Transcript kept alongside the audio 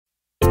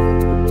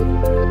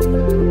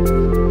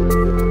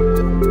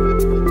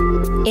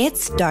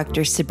It's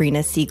Dr.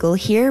 Sabrina Siegel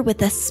here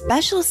with a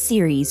special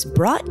series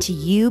brought to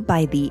you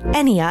by the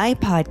NEI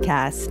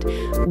Podcast.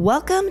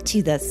 Welcome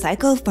to the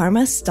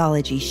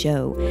PsychopharmaStahlogy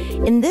Show.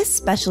 In this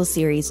special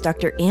series,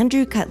 Dr.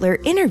 Andrew Cutler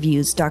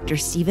interviews Dr.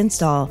 Stephen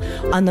Stahl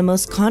on the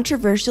most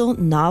controversial,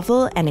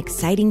 novel, and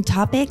exciting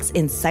topics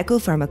in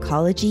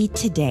psychopharmacology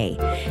today.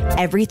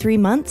 Every 3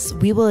 months,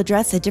 we will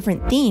address a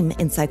different theme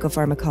in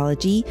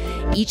psychopharmacology.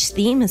 Each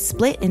theme is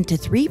split into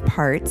 3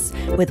 parts,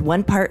 with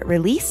 1 part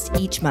released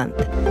each month.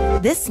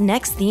 This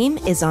next theme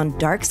is on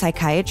dark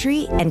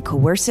psychiatry and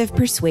coercive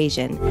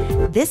persuasion.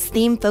 This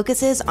theme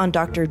focuses on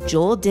Dr.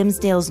 Joel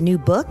Dimsdale's new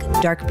book,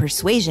 Dark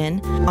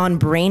Persuasion, on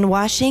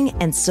brainwashing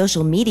and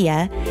social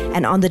media,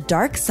 and on the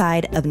dark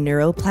side of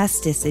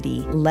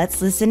neuroplasticity.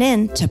 Let's listen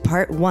in to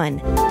part 1,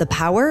 The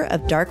Power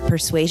of Dark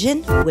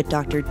Persuasion with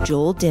Dr.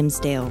 Joel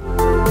Dimsdale.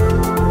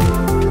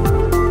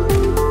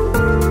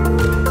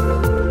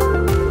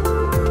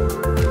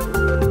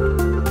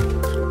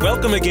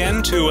 Welcome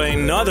again to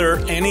another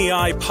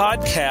NEI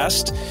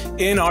podcast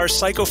in our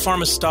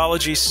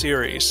psychopharmacology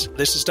series.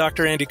 This is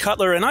Dr. Andy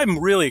Cutler, and I'm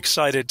really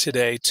excited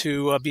today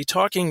to be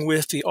talking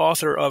with the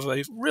author of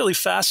a really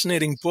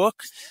fascinating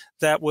book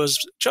that was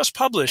just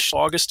published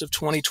August of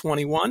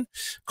 2021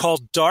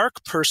 called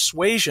Dark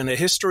Persuasion, A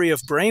History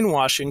of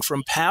Brainwashing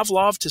from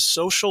Pavlov to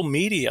Social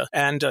Media.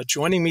 And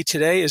joining me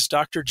today is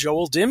Dr.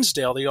 Joel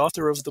Dimsdale, the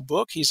author of the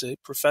book. He's a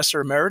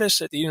professor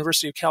emeritus at the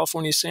University of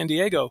California, San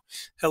Diego.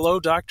 Hello,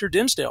 Dr.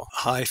 Dimsdale.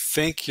 Hi,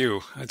 thank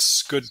you.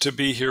 It's good to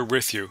be here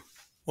with you.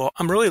 Well,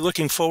 I'm really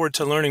looking forward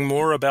to learning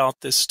more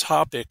about this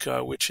topic,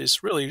 which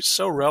is really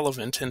so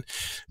relevant. And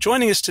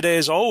joining us today,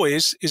 as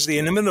always, is the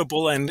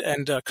inimitable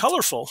and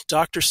colorful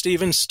Dr.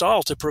 Stephen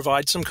Stahl to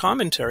provide some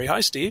commentary.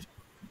 Hi, Steve.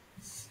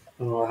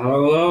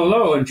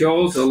 Hello. And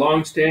Joel's a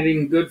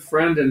longstanding good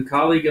friend and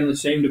colleague in the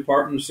same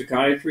department of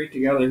psychiatry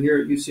together here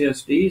at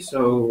UCSD.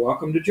 So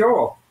welcome to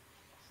Joel.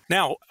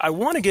 Now, I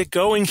want to get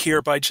going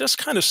here by just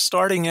kind of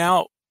starting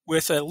out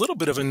with a little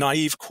bit of a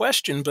naive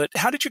question, but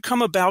how did you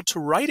come about to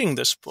writing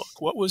this book?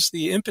 What was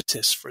the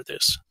impetus for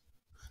this?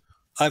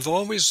 I've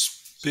always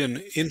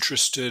been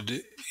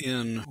interested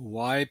in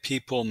why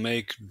people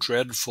make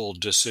dreadful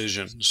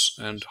decisions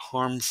and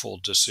harmful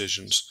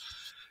decisions,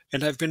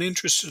 and I've been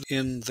interested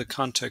in the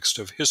context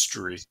of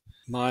history.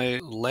 My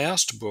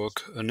last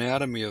book,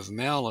 Anatomy of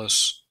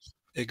Malice,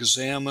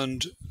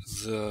 examined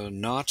the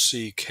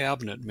Nazi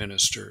cabinet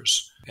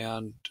ministers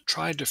and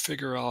tried to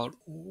figure out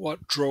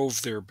what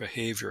drove their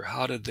behavior.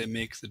 How did they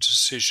make the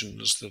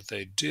decisions that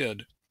they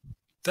did?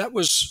 That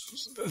was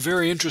a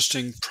very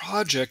interesting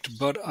project,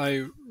 but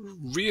I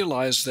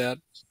realized that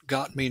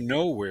got me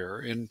nowhere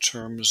in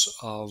terms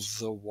of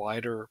the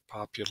wider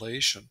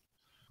population.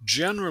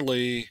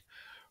 Generally,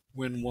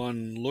 when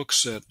one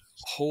looks at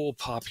whole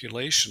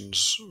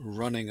populations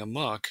running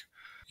amok,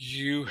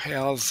 you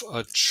have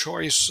a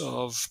choice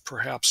of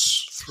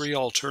perhaps 3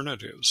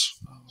 alternatives.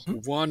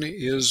 One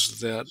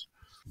is that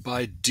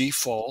by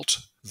default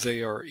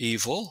they are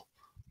evil,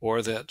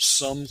 or that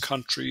some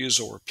countries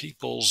or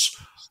peoples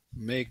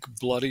make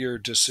bloodier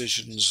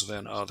decisions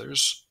than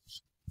others.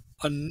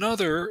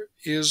 Another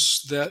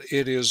is that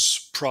it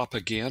is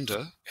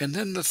propaganda. And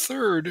then the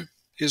third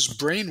is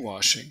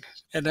brainwashing.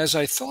 And as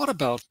I thought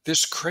about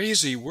this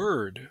crazy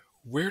word,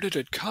 where did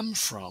it come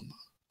from?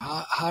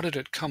 How did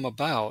it come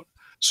about?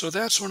 So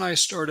that's when I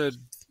started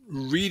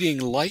reading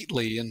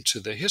lightly into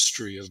the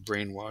history of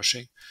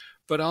brainwashing.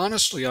 But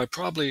honestly, I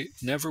probably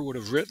never would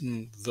have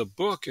written the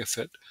book if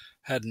it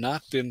had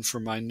not been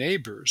for my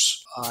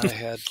neighbors. I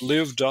had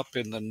lived up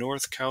in the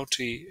North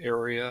County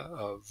area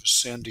of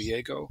San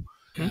Diego,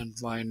 and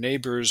my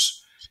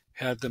neighbors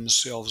had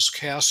themselves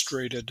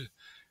castrated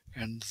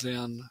and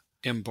then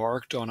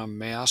embarked on a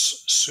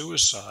mass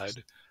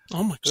suicide.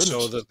 Oh my goodness.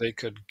 So that they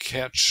could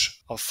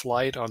catch a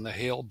flight on the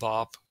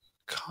Hale-Bopp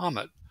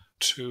comet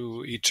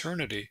to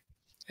eternity.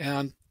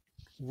 And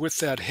with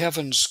that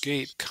Heaven's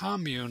Gate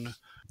commune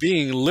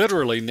being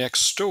literally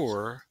next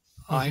door,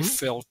 I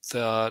felt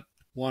that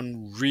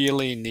one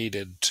really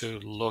needed to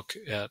look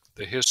at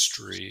the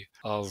history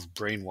of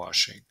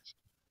brainwashing.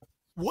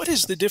 What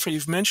is the difference?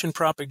 You've mentioned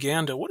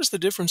propaganda. What is the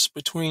difference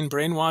between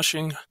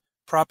brainwashing,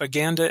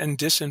 propaganda, and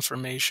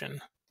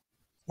disinformation?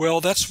 Well,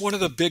 that's one of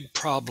the big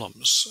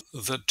problems.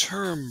 The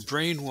term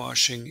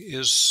brainwashing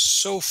is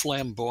so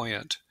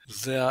flamboyant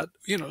that,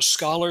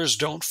 scholars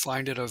don't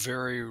find it a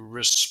very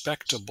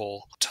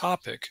respectable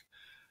topic.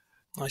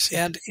 I see.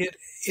 And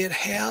it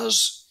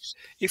has,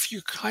 if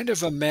you kind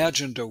of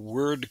imagined a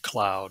word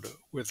cloud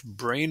with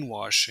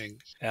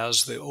brainwashing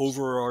as the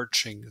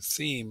overarching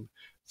theme,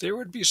 there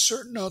would be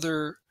certain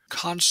other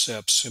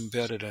concepts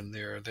embedded in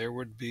there. There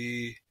would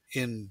be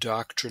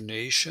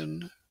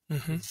indoctrination.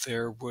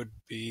 There would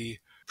be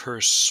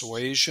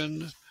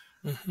persuasion.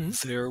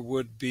 There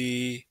would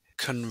be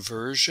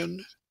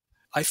conversion.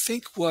 I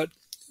think what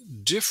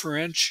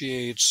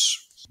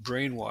differentiates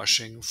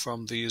brainwashing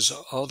from these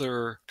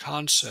other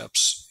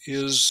concepts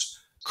is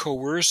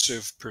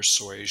coercive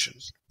persuasion.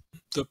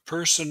 The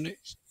person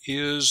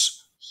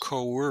is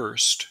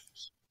coerced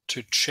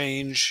to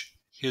change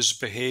his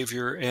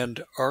behavior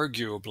and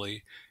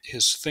arguably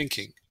his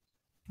thinking.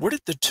 Where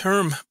did the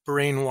term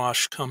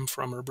brainwash come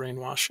from, or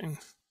brainwashing?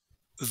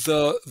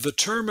 The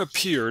term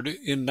appeared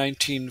in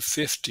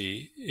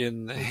 1950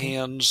 in the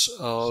hands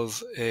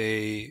of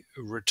a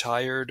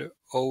retired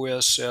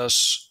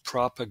OSS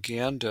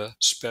propaganda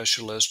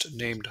specialist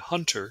named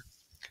Hunter,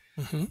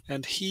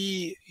 and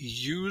he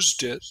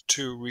used it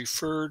to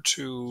refer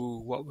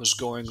to what was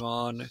going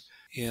on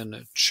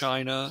in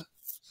China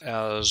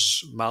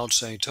as Mao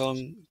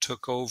Zedong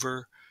took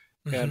over,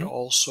 and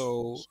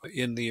also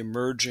in the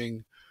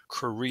emerging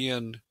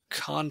Korean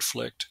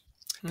conflict.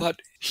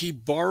 But he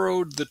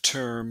borrowed the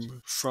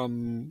term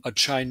from a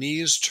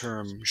Chinese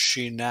term,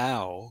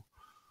 Xinao,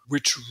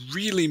 which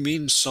really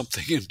means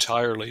something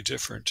entirely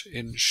different.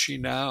 In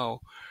Xinao,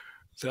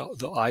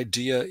 the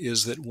idea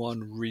is that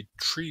one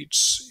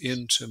retreats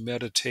into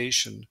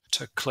meditation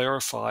to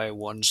clarify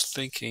one's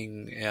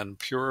thinking and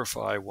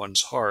purify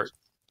one's heart.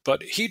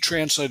 But he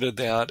translated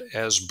that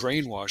as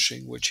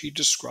brainwashing, which he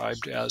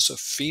described as a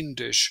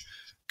fiendish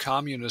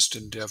communist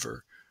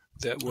endeavor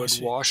that would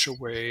wash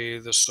away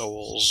the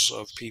souls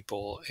of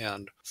people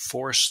and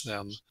force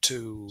them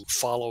to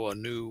follow a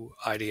new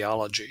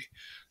ideology.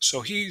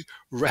 So he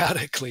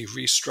radically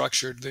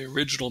restructured the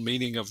original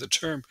meaning of the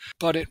term,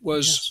 but it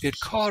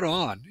caught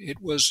on.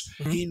 It was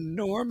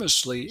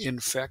enormously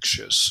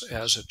infectious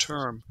as a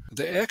term.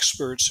 The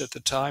experts at the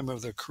time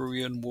of the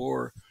Korean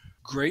War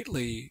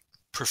greatly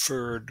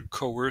preferred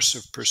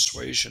coercive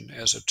persuasion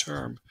as a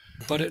term,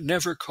 but it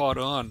never caught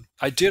on.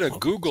 I did a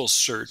Google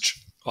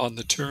search on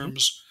the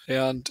terms,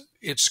 and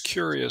it's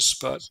curious,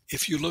 but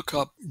if you look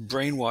up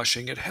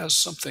brainwashing, it has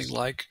something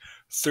like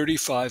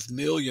 35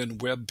 million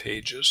web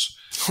pages.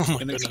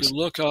 And if you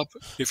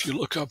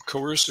look up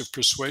coercive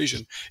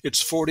persuasion,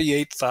 it's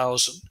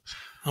 48,000.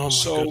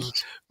 So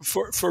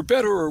for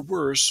better or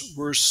worse,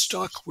 we're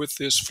stuck with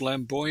this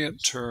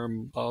flamboyant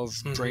term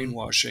of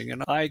brainwashing,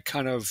 and I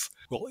kind of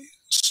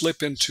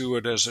slip into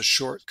it as a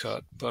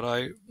shortcut, but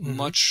I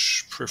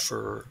much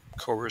prefer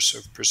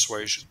coercive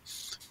persuasion.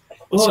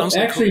 Well,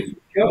 actually,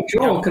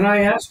 Joel, can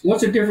I ask,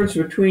 what's the difference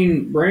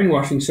between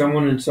brainwashing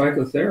someone and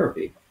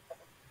psychotherapy?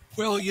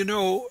 Well,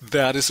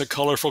 that is a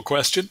colorful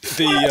question.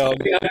 Coded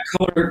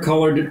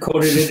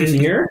it in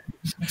here.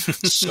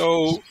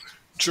 So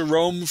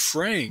Jerome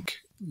Frank,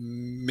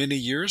 many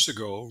years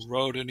ago,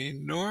 wrote an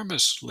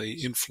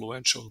enormously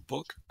influential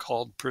book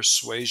called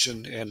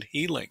Persuasion and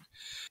Healing.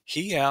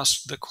 He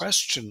asked the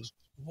question,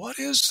 what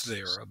is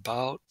there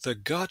about the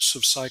guts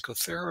of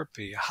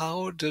psychotherapy?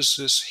 How does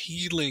this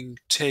healing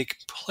take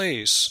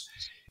place?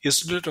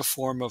 Isn't it a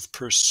form of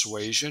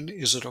persuasion?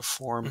 Is it a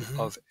form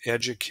of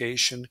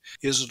education?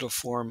 Is it a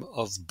form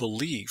of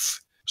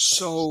belief?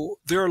 So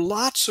there are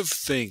lots of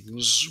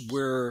things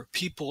where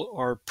people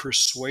are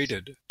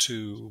persuaded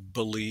to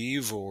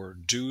believe or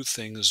do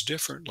things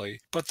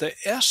differently. But the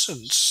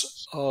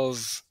essence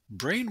of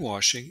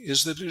brainwashing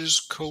is that it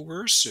is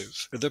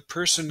coercive. The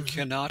person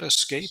cannot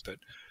escape it.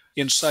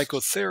 In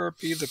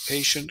psychotherapy, the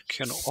patient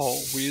can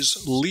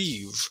always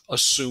leave,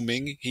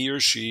 assuming he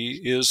or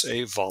she is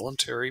a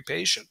voluntary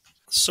patient.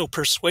 So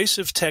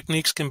persuasive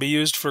techniques can be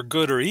used for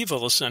good or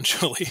evil,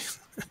 essentially,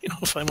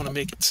 if I want to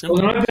make it simple.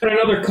 Well, then I've got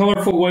another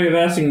colorful way of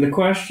asking the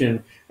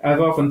question. I've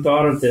often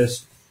thought of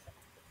this.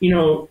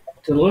 To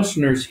the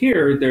listeners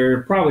here,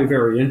 they're probably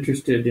very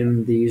interested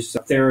in these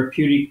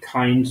therapeutic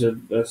kinds of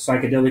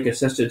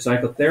psychedelic-assisted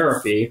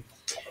psychotherapy,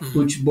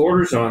 which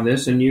borders on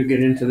this, and you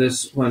get into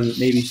this when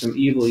maybe some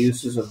evil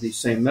uses of these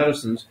same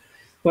medicines.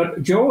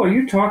 But, Joe, are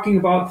you talking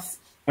about,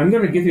 I'm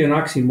going to give you an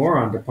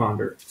oxymoron to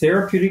ponder,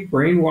 therapeutic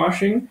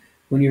brainwashing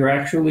when you're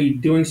actually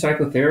doing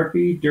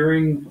psychotherapy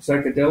during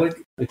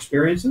psychedelic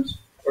experiences?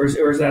 Or is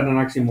that an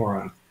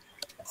oxymoron?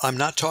 I'm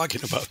not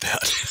talking about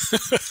that.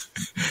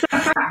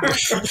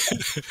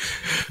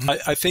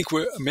 I think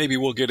maybe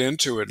we'll get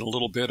into it a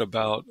little bit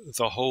about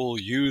the whole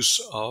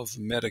use of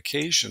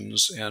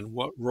medications and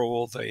what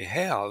role they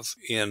have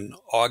in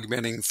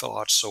augmenting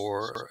thoughts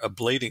or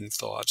ablating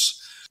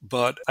thoughts.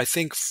 But I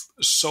think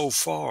so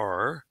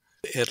far,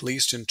 at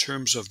least in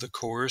terms of the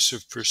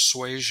coercive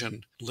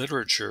persuasion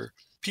literature,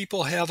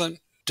 people haven't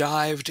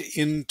dived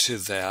into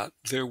that.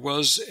 There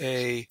was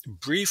a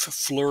brief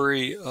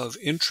flurry of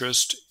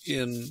interest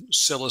in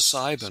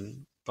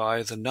psilocybin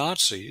by the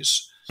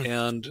Nazis,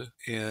 and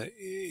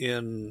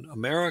in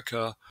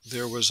America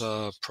there was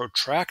a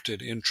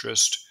protracted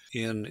interest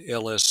in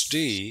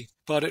LSD,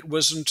 but it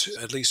wasn't,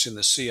 at least in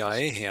the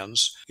CIA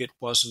hands, it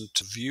wasn't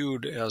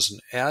viewed as an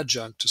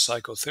adjunct to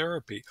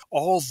psychotherapy,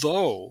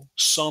 although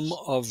some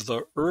of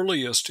the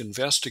earliest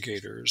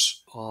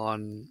investigators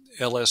on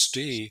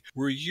LSD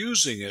were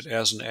using it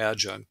as an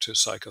adjunct to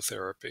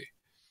psychotherapy.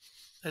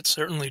 That's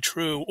certainly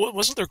true.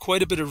 Wasn't there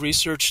quite a bit of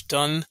research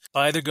done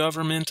by the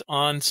government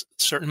on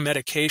certain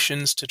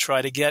medications to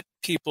try to get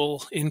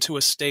people into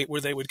a state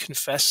where they would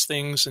confess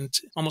things, and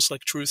almost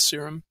like truth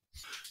serum?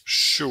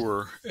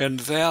 Sure. And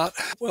that,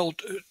 well,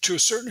 to a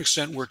certain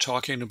extent, we're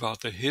talking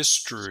about the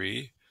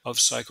history of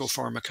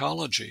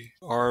psychopharmacology.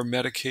 Are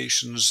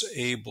medications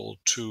able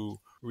to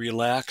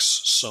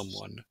relax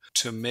someone,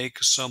 to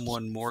make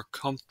someone more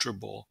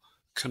comfortable,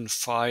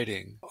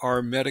 confiding?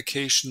 Are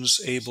medications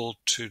able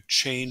to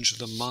change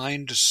the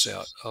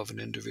mindset of an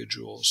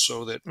individual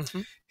so that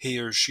he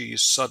or she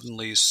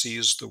suddenly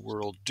sees the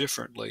world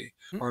differently?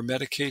 Are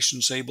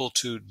medications able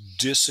to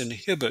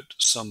disinhibit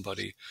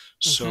somebody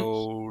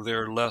so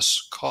they're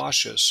less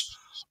cautious?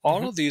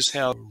 All of these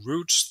have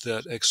roots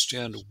that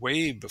extend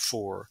way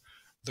before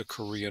the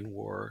Korean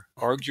War.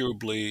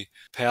 Arguably,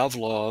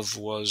 Pavlov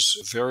was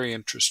very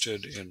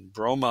interested in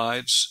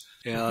bromides,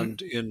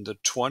 and in the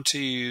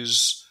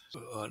 20s,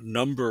 a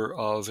number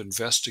of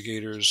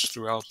investigators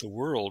throughout the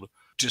world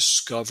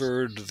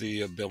discovered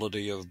the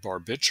ability of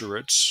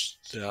barbiturates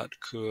that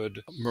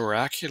could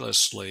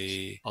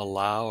miraculously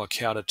allow a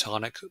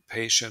catatonic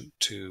patient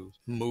to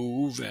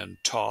move and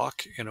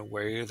talk in a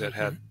way that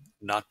had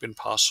not been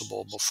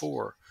possible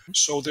before.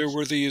 So there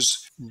were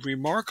these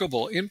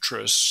remarkable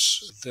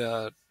interests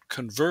that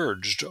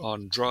converged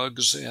on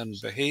drugs and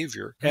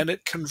behavior, and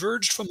it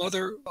converged from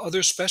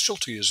other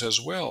specialties as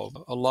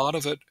well. A lot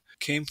of it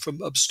came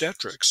from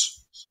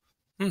obstetrics.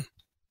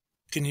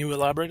 Can you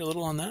elaborate a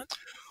little on that?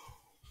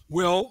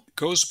 Well, it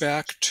goes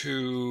back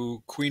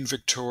to Queen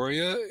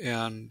Victoria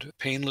and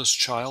painless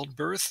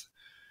childbirth.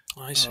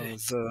 I see.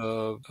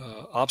 The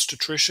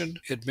obstetrician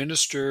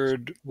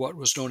administered what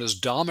was known as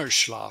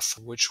Dammerschlaf,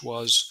 which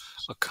was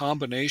a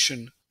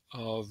combination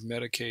of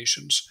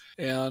medications,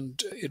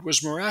 and it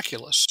was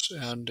miraculous,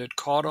 and it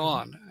caught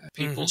on.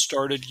 People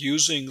started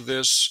using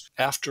this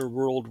after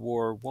World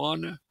War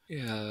I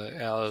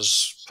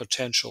as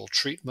potential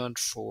treatment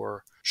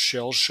for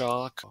shell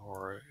shock,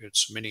 or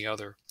its many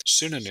other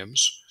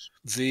synonyms.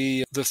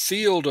 The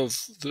field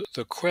of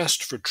the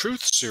quest for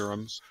truth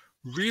serum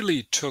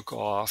really took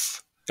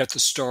off at the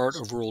start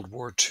of World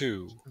War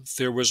II.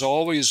 There was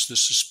always the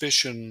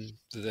suspicion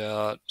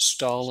that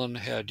Stalin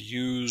had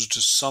used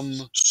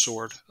some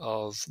sort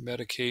of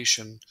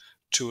medication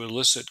to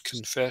elicit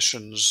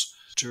confessions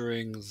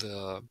during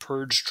the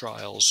purge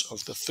trials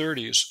of the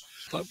 30s.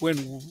 But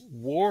when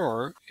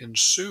war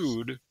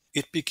ensued,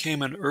 it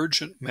became an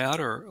urgent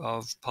matter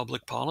of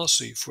public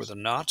policy for the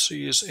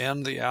Nazis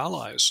and the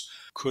Allies.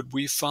 Could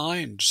we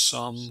find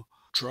some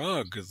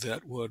drug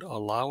that would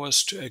allow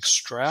us to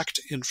extract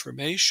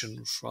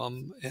information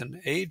from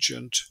an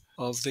agent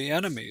of the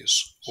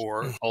enemies?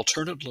 Or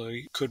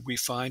alternatively, could we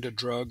find a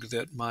drug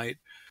that might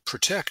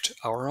protect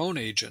our own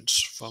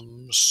agents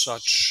from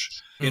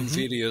such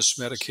invidious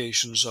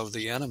medications of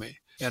the enemy?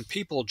 And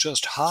people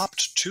just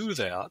hopped to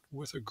that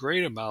with a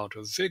great amount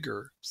of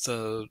vigor.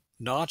 The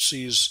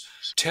Nazis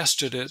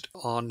tested it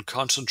on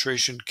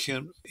concentration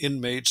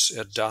inmates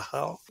at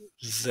Dachau.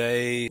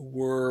 They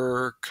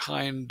were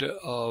kind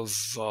of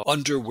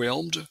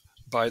underwhelmed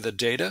by the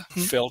data,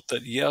 felt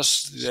that,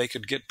 yes, they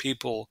could get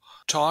people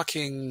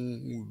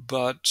talking,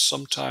 but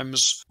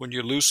sometimes when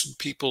you loosen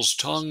people's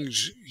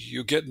tongues,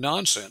 you get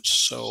nonsense.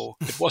 So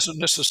it wasn't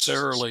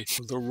necessarily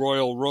the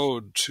royal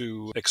road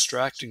to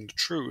extracting the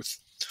truth.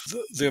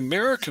 The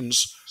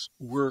Americans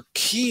were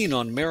keen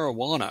on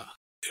marijuana.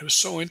 It was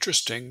so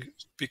interesting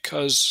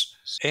because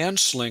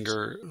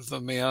Anslinger, the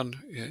man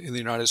in the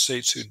United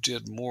States who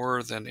did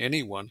more than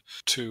anyone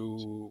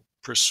to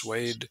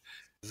persuade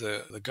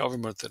the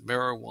government that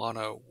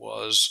marijuana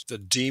was the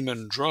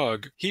demon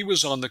drug, he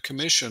was on the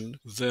commission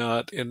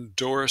that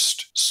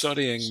endorsed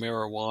studying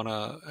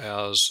marijuana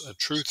as a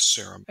truth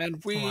serum.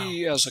 And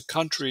we as a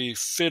country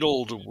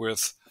fiddled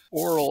with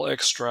oral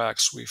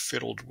extracts, we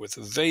fiddled with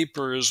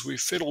vapors, we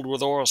fiddled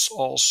with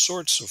all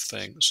sorts of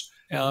things,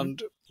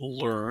 and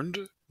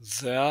learned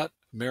that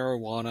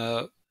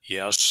marijuana,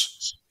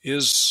 yes,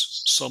 is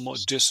somewhat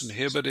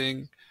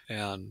disinhibiting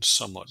and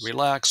somewhat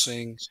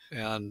relaxing,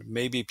 and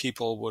maybe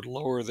people would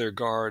lower their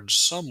guards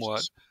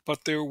somewhat,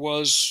 but there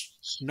was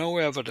no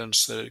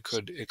evidence that it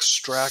could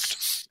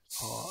extract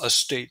a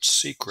state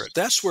secret.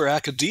 That's where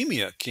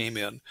academia came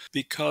in,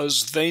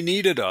 because they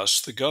needed us,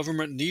 the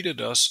government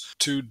needed us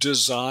to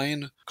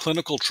design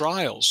clinical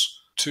trials,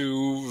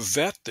 to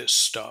vet this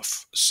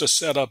stuff, to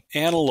set up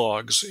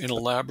analogs in a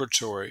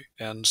laboratory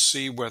and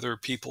see whether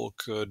people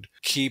could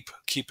keep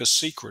a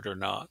secret or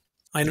not.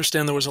 I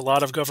understand there was a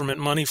lot of government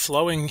money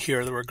flowing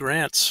here. There were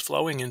grants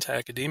flowing into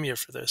academia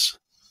for this.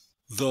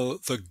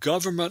 The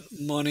government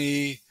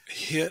money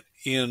hit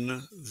in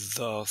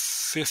the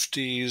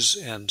 50s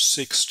and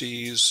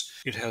 60s.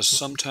 It has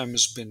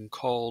sometimes been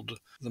called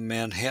the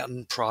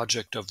Manhattan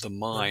Project of the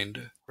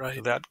Mind.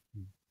 Right.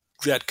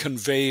 That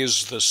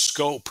conveys the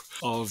scope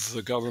of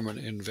the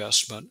government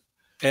investment.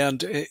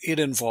 And it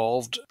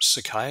involved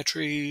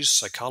psychiatry,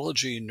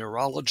 psychology,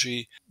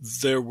 neurology.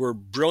 There were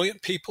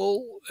brilliant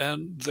people,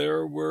 and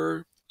there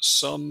were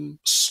some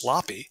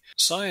sloppy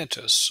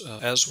scientists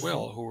as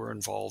well who were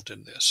involved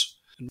in this.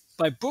 And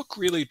my book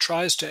really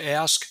tries to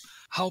ask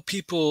how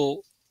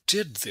people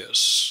did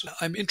this.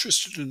 I'm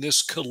interested in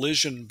this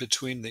collision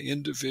between the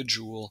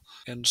individual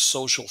and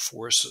social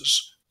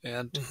forces.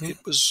 And it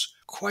was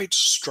quite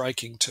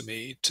striking to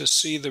me to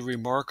see the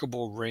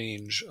remarkable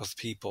range of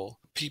people,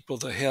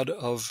 the head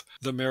of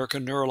the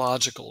American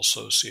Neurological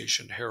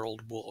Association,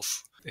 Harold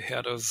Wolff, the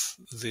head of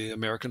the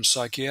American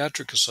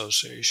Psychiatric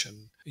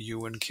Association,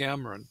 Ewan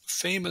Cameron.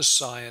 Famous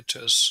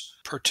scientists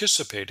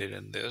participated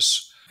in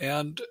this,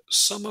 and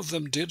some of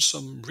them did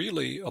some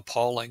really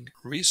appalling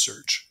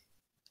research.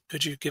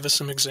 Could you give us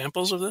some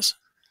examples of this?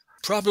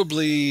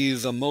 Probably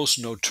the most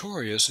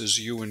notorious is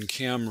Ewan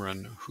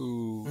Cameron,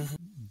 who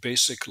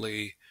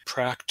basically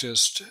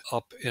practiced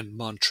up in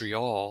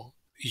Montreal.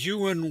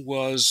 Ewan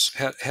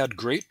had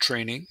great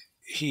training.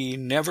 He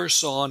never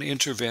saw an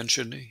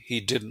intervention he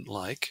didn't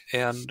like,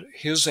 and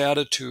his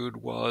attitude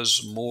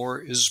was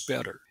more is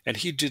better. And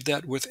he did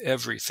that with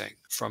everything,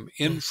 from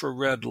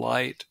infrared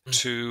light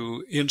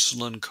to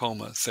insulin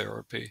coma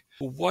therapy.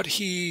 What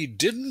he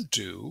didn't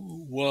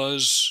do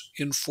was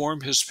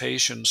inform his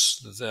patients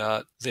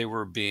that they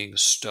were being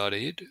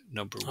studied,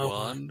 number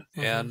one,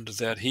 and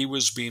that he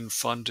was being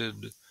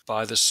funded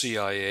by the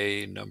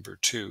CIA, number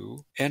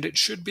two. And it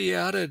should be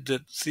added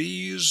that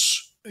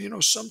these,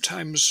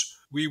 sometimes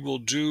we will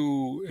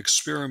do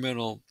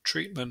experimental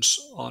treatments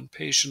on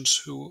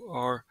patients who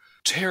are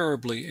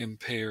terribly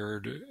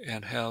impaired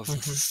and have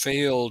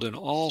failed in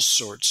all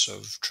sorts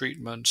of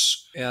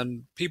treatments,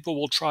 and people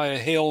will try a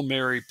Hail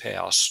Mary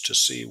pass to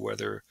see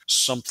whether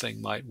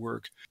something might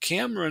work.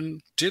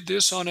 Cameron did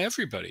this on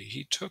everybody.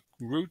 He took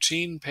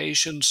routine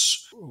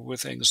patients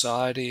with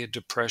anxiety,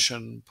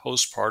 depression,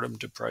 postpartum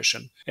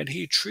depression, and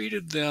he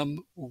treated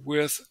them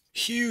with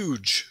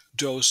huge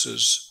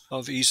doses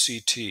of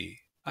ECT.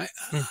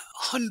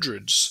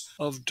 Hundreds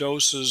of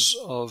doses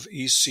of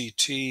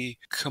ECT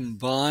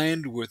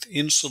combined with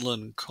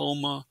insulin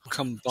coma,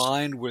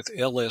 combined with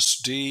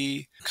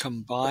LSD,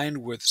 combined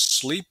with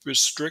sleep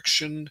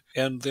restriction,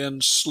 and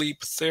then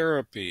sleep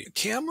therapy.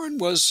 Cameron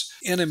was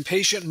an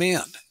impatient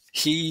man.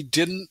 He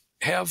didn't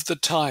have the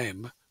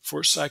time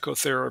for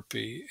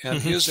psychotherapy, and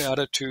his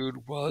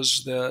attitude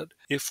was that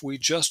if we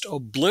just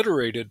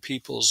obliterated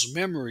people's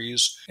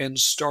memories and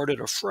started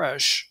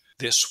afresh,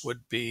 this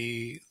would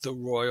be the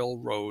royal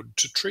road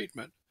to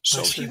treatment.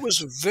 So he was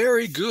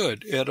very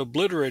good at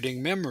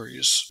obliterating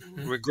memories,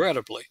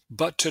 regrettably.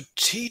 But to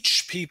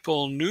teach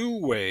people new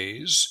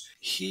ways,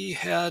 he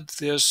had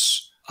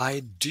this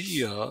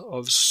idea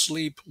of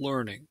sleep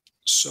learning.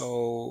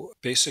 So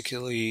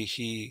basically,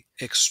 he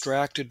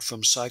extracted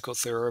from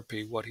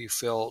psychotherapy what he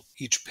felt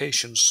each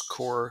patient's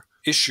core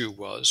issue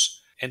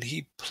was, and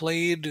he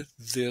played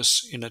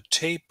this in a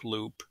tape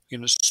loop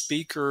in a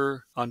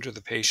speaker under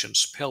the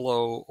patient's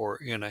pillow or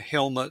in a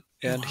helmet,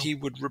 and he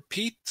would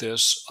repeat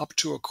this up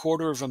to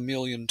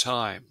 250,000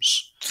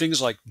 times.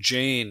 Things like,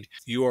 Jane,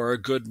 you are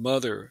a good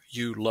mother.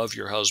 You love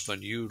your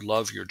husband. You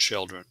love your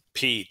children.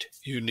 Pete,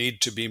 you need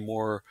to be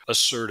more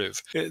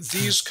assertive.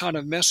 These kind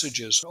of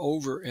messages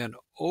over and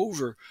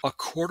over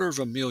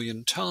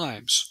 250,000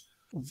 times.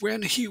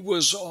 When he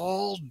was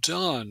all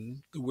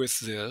done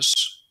with this,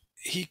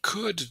 he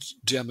could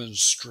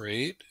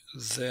demonstrate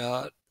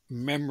that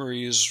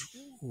memories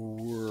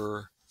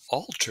were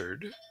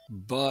altered,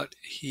 but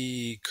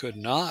he could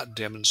not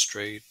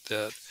demonstrate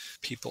that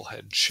people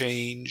had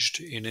changed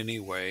in any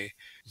way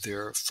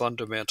their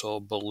fundamental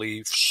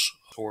beliefs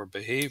or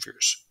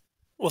behaviors.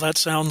 Well, that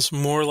sounds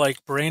more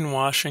like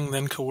brainwashing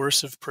than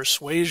coercive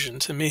persuasion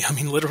to me. I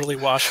mean, literally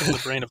washing the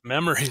brain of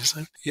memories.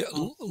 Yeah,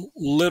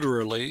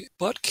 literally.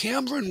 But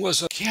Cameron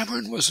was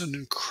an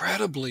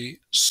incredibly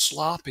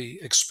sloppy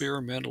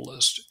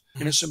experimentalist.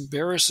 And it's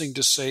embarrassing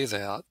to say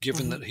that,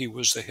 given that he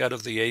was the head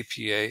of the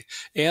APA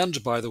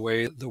and, by the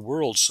way, the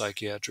World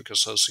Psychiatric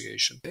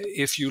Association.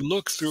 If you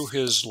look through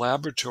his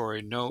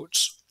laboratory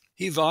notes,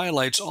 he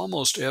violates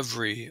almost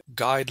every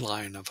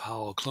guideline of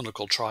how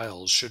clinical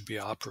trials should be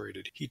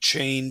operated. He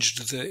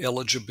changed the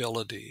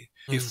eligibility.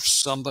 If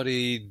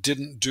somebody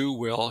didn't do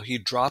well, he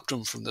dropped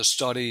them from the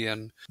study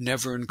and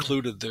never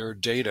included their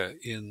data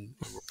in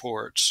the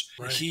reports.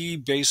 Right. He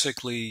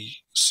basically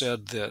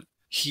said that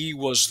he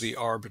was the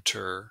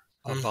arbiter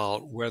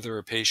about whether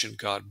a patient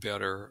got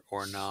better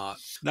or not.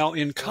 Now,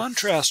 in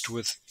contrast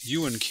with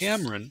Ewan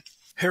Cameron,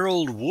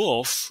 Harold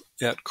Wolff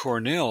at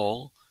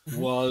Cornell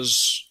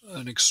was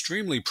an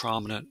extremely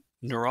prominent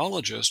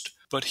neurologist,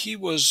 but he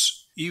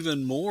was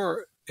even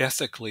more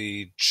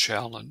ethically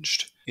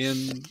challenged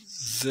in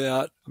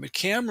that,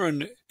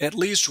 Cameron at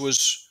least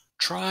was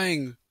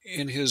trying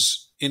in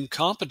his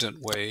incompetent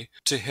way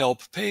to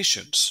help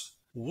patients.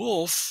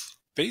 Wolff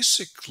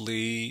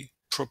basically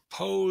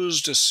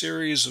proposed a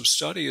series of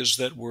studies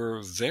that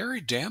were very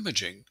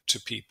damaging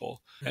to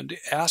people and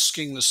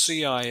asking the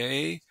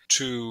CIA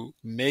to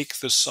make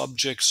the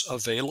subjects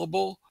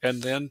available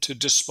and then to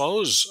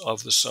dispose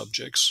of the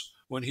subjects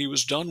when he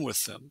was done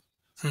with them.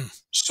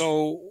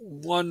 So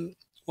one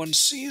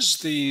sees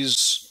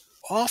these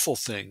awful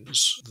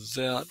things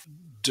that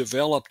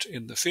developed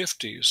in the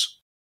 50s.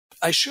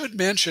 I should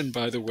mention,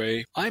 by the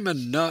way, I'm a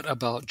nut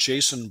about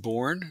Jason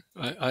Bourne.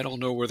 I don't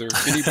know whether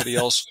anybody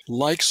else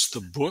likes the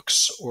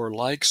books or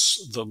likes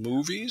the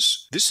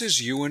movies. This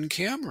is Ewan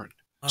Cameron.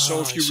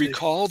 So if I you see.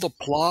 recall the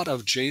plot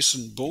of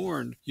Jason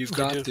Bourne, you've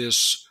got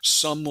this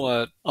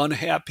somewhat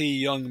unhappy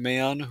young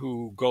man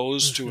who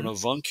goes to an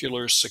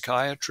avuncular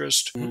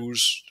psychiatrist who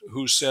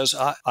says,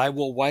 I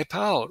will wipe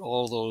out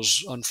all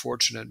those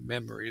unfortunate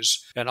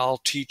memories and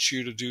I'll teach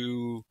you to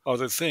do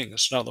other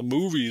things. Now, the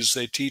movies,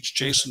 they teach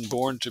Jason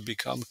Bourne to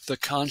become the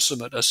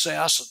consummate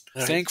assassin.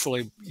 Right.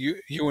 Thankfully,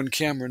 you and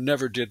Cameron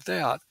never did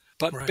that.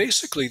 But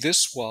basically,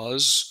 this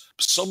was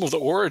some of the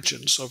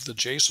origins of the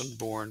Jason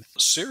Bourne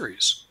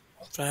series.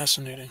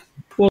 Fascinating.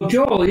 Well,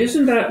 Joel,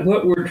 isn't that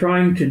what we're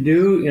trying to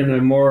do in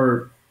a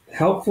more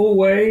helpful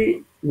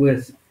way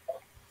with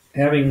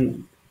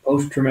having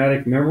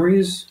post-traumatic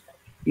memories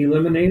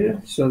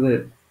eliminated so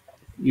that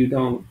you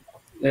don't,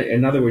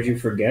 in other words, you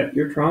forget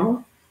your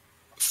trauma?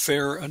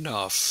 Fair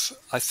enough.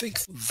 I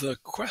think the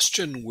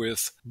question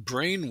with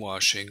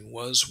brainwashing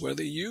was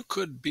whether you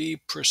could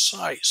be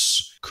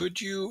precise.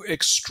 Could you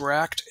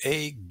extract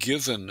a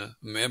given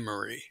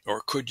memory,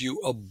 or could you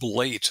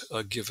ablate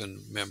a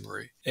given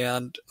memory?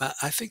 And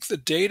I think the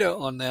data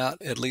on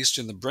that, at least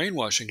in the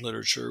brainwashing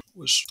literature,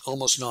 was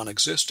almost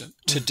non-existent.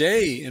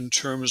 Today, in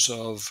terms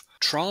of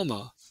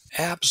trauma,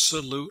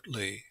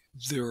 absolutely.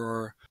 There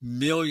are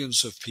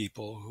millions of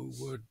people who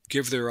would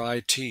give their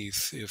eye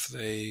teeth if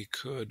they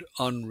could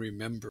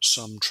unremember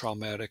some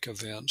traumatic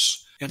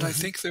events. And I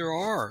think there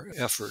are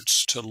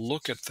efforts to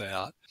look at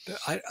that.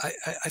 I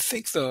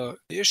think the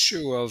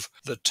issue of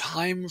the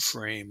time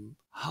frame,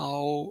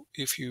 how,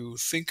 if you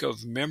think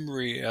of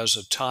memory as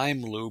a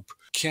time loop,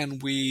 can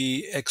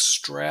we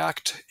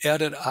extract,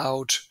 edit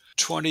out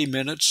 20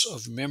 minutes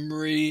of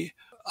memory?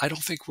 I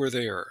don't think we're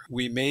there.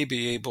 We may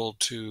be able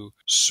to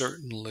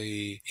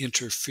certainly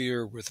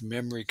interfere with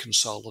memory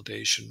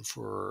consolidation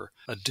for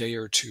a day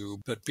or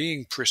two, but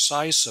being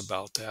precise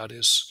about that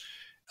is,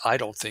 I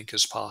don't think,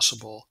 is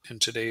possible in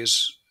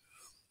today's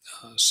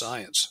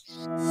science.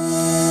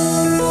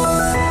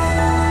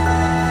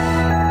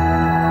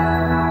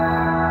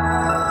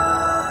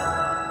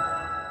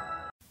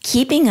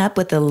 Keeping up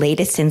with the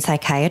latest in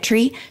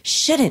psychiatry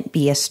shouldn't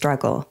be a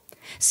struggle.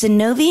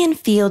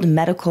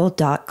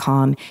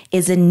 SynovianFieldMedical.com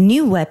is a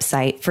new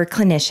website for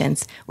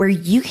clinicians where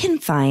you can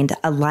find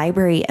a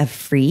library of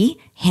free,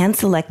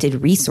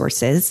 hand-selected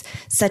resources,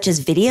 such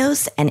as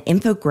videos and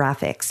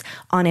infographics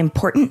on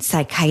important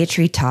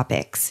psychiatry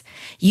topics.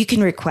 You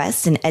can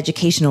request an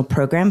educational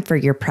program for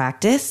your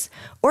practice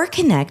or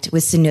connect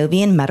with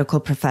Synovian medical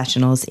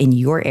professionals in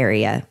your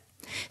area.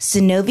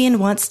 Synovian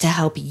wants to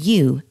help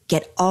you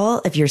get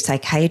all of your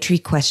psychiatry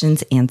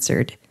questions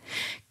answered.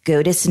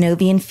 Go to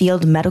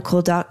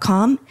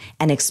SynovianFieldMedical.com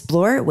and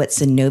explore what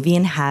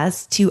Synovian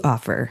has to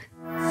offer.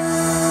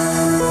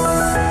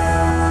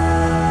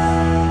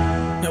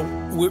 Now,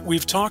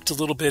 we've talked a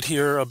little bit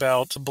here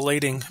about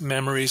ablating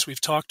memories.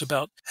 We've talked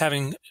about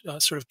having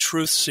a sort of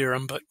truth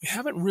serum, but we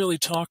haven't really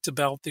talked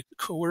about the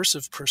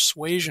coercive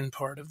persuasion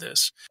part of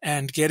this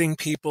and getting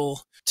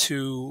people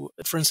to,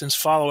 for instance,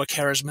 follow a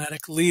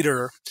charismatic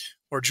leader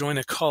or join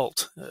a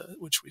cult,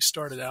 which we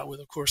started out with,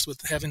 of course, with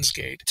Heaven's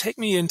Gate. Take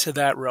me into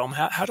that realm.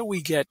 How do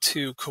we get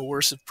to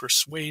coercive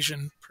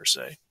persuasion, per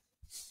se?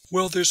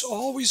 Well, there's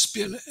always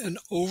been an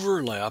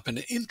overlap,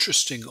 an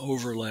interesting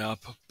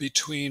overlap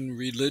between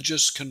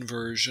religious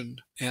conversion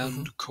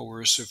and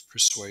coercive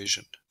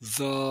persuasion.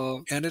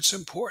 And it's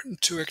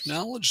important to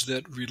acknowledge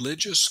that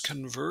religious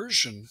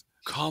conversion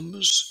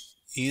comes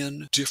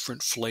in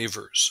different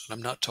flavors.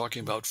 I'm not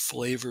talking about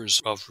flavors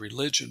of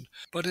religion,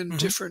 but in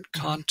different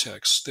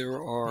contexts.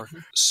 There are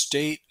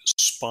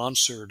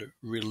state-sponsored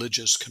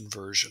religious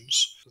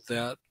conversions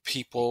that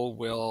people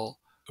will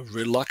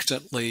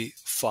reluctantly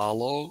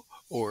follow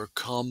or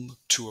come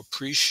to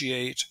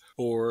appreciate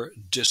or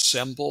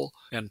dissemble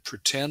and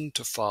pretend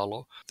to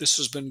follow. This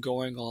has been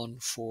going on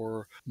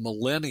for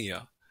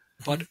millennia.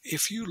 But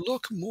if you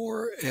look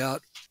more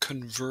at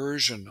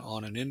conversion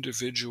on an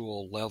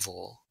individual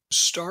level,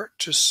 start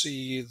to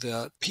see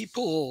that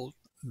people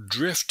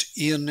drift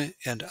in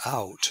and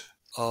out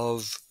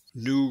of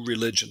new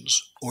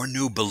religions or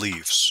new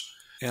beliefs.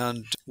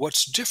 And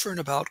what's different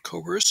about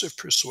coercive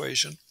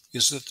persuasion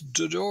is that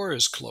the door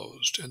is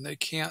closed and they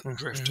can't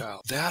drift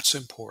out. That's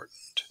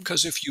important.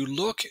 Because if you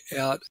look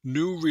at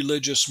new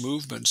religious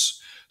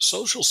movements,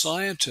 social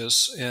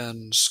scientists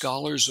and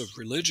scholars of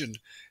religion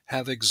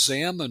have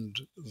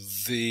examined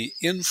the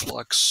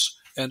influx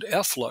and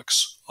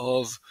efflux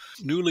of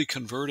newly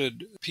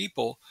converted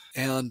people.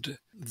 And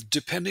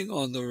depending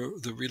on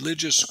the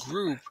religious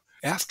group,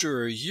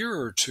 after a year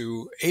or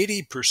two,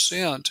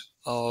 80%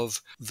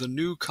 of the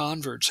new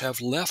converts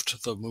have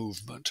left the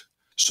movement.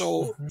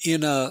 So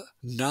in a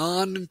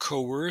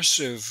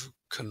non-coercive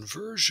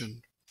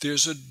conversion,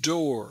 there's a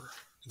door.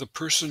 The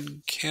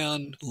person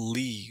can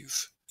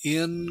leave.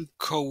 In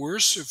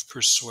coercive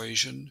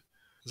persuasion,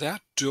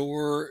 that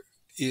door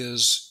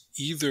is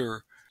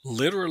either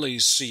literally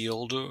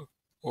sealed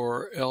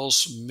or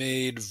else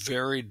made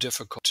very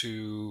difficult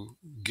to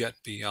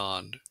get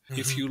beyond.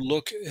 If you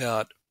look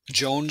at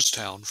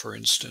Jonestown, for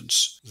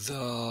instance,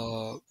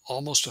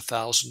 almost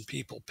 1,000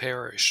 people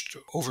perished.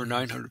 Over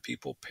 900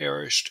 people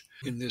perished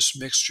in this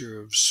mixture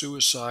of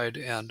suicide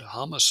and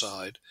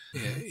homicide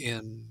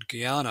in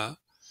Guyana.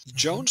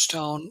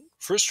 Jonestown,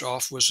 first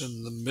off, was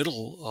in the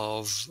middle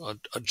of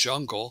a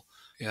jungle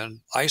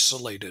and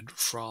isolated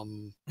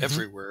from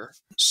everywhere.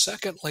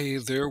 Secondly,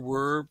 there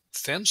were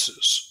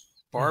fences,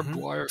 barbed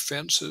wire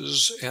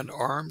fences and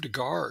armed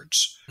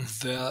guards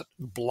that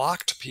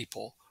blocked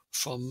people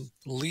from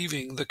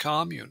leaving the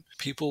commune.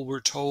 People were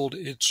told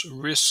it's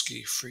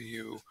risky for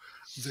you.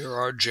 There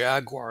are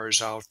jaguars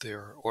out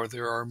there, or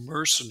there are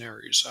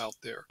mercenaries out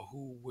there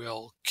who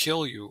will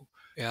kill you,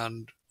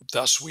 and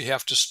thus we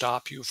have to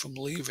stop you from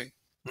leaving.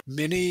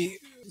 Many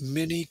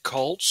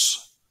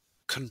cults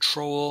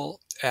control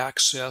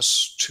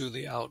access to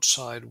the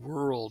outside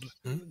world.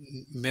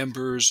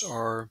 Members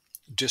are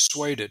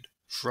dissuaded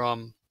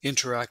from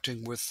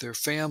interacting with their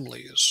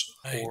families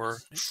or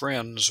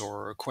friends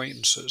or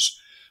acquaintances,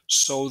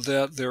 so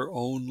that their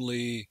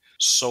only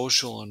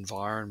social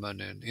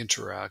environment and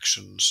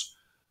interactions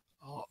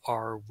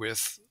are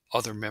with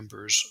other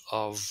members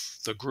of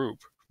the group.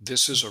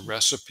 This is a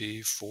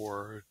recipe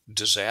for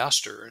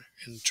disaster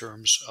in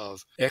terms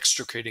of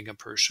extricating a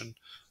person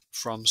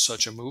from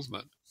such a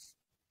movement.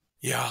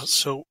 Yeah,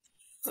 so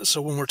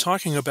when we're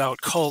talking about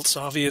cults,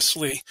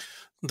 obviously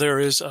there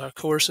is a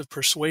coercive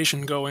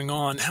persuasion going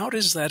on. How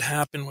does that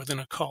happen within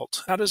a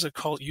cult? How does a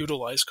cult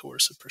utilize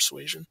coercive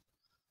persuasion?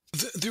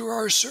 There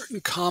are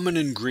certain common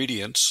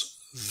ingredients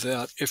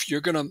that if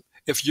you're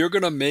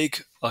gonna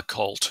make a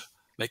cult,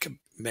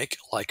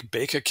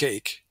 bake a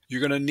cake,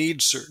 you're gonna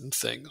need certain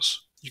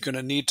things. You're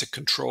gonna need to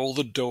control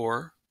the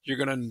door. You're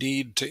gonna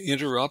need to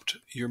interrupt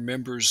your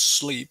members'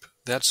 sleep.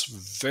 That's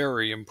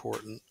very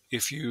important.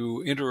 If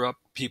you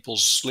interrupt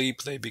people's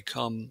sleep, they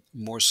become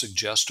more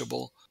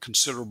suggestible.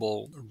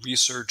 Considerable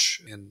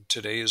research in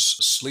today's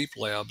sleep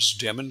labs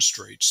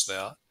demonstrates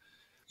that.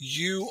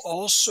 You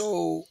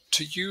also,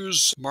 to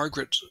use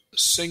Margaret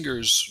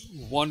Singer's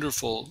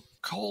wonderful,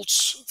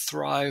 cults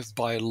thrive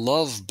by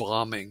love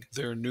bombing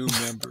their new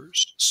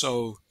members.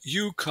 So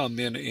you come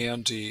in,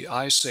 Andy,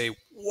 I say,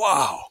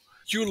 wow,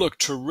 you look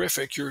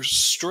terrific. You're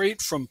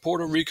straight from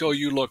Puerto Rico.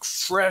 You look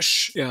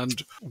fresh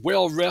and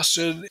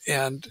well-rested,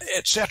 and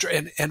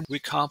etc. And we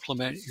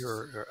compliment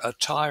your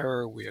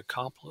attire. We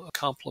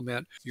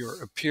compliment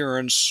your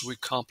appearance. We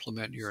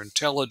compliment your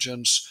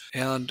intelligence.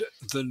 And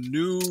the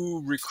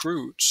new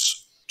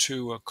recruits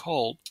to a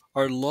cult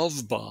are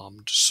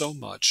love-bombed so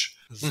much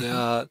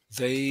that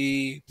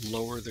they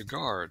lower their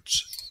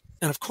guards.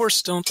 And of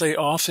course, don't they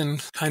often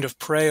kind of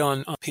prey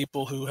on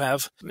people who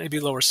have maybe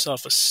lower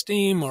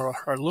self-esteem or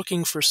are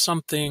looking for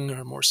something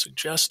or more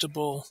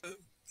suggestible?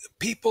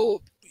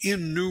 People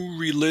in new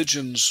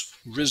religions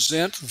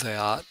resent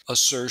that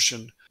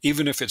assertion,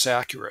 even if it's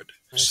accurate.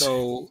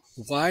 So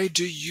why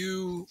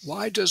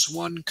does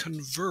one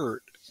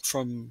convert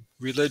from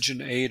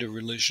religion A to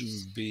religion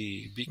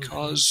B?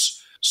 Because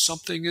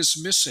something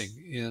is missing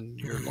in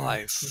your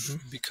life,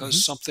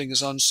 because something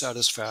is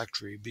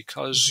unsatisfactory,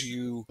 because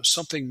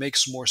something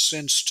makes more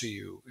sense to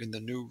you in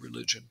the new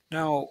religion.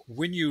 Now,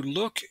 when you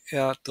look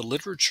at the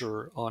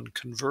literature on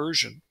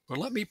conversion, well,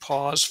 let me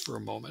pause for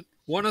a moment.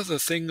 One of the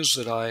things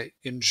that I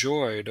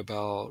enjoyed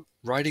about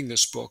writing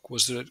this book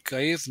was that it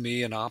gave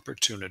me an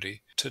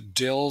opportunity to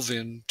delve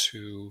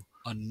into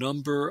a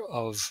number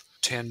of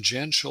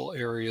tangential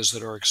areas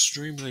that are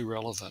extremely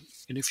relevant.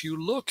 And if you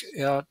look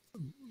at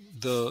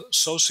the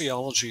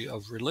sociology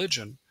of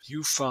religion,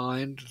 you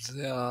find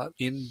that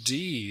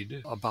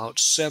indeed about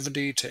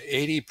 70 to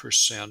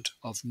 80%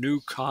 of new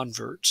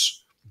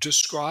converts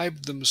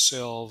describe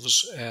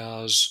themselves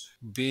as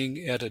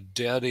being at a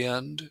dead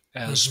end,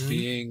 as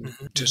being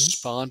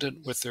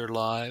despondent with their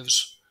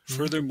lives.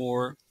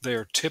 Furthermore, they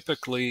are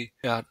typically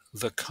at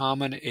the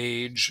common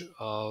age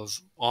of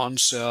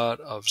onset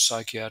of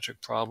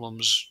psychiatric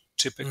problems,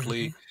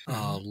 typically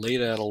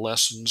late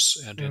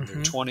adolescence and in their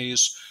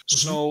 20s.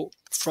 So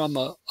from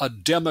a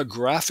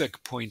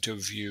demographic point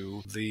of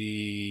view,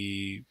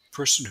 the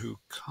person who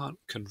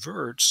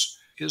converts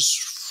is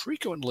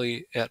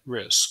frequently at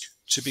risk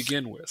to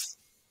begin with.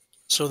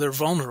 So they're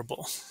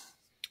vulnerable.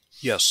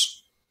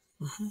 Yes.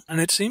 And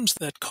it seems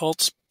that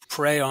cults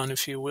prey on,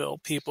 if you will,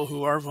 people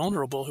who are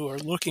vulnerable, who are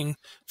looking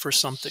for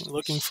something,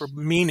 looking for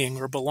meaning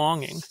or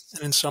belonging.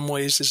 And in some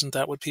ways, isn't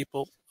that what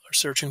people are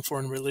searching for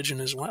in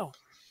religion as well?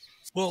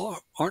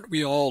 Well, aren't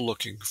we all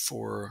looking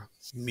for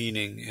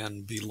meaning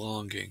and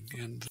belonging?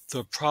 And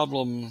the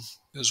problem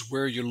is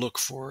where you look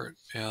for it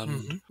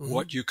and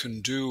what you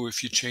can do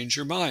if you change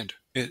your mind.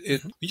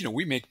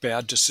 We make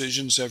bad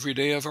decisions every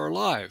day of our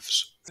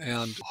lives,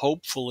 and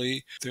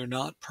hopefully they're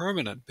not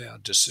permanent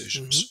bad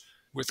decisions.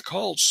 With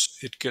cults,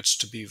 it gets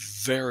to be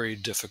very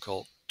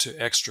difficult to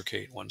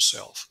extricate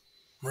oneself.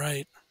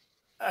 Right.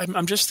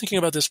 I'm just thinking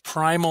about this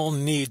primal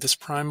need, this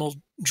primal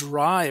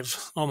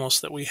drive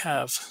almost that we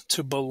have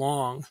to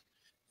belong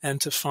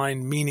and to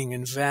find meaning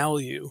and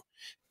value.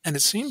 And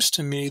it seems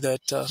to me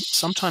that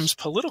sometimes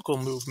political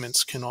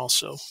movements can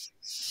also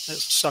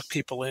suck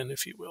people in,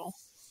 if you will.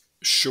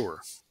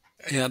 Sure.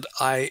 And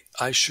I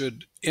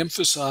should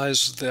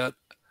emphasize that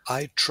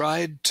I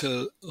tried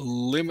to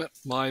limit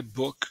my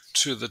book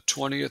to the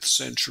 20th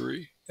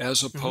century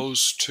as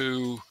opposed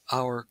to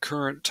our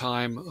current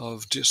time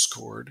of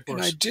discord.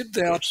 And I did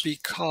that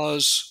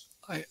because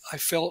I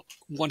felt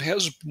one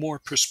has more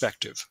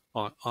perspective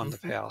on the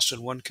past,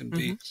 and one can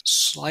be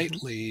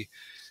slightly,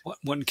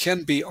 one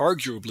can be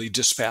arguably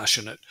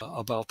dispassionate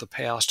about the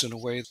past in a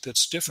way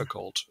that's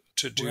difficult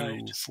to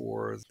do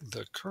for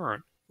the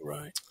current.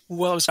 Right.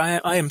 Well,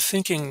 I am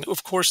thinking,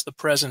 of course, the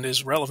present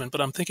is relevant, but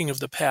I'm thinking of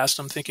the past.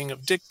 I'm thinking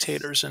of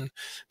dictators and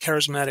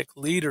charismatic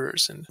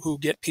leaders and who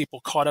get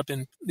people caught up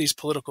in these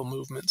political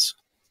movements.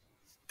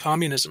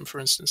 Communism, for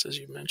instance, as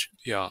you mentioned.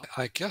 Yeah,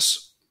 I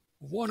guess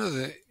one of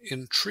the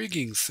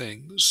intriguing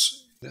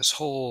things in this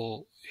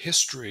whole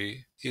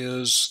history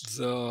is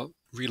the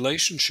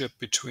relationship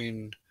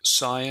between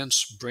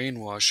science,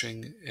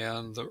 brainwashing,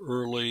 and the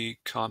early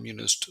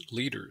communist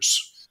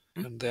leaders.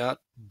 And that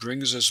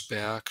brings us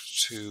back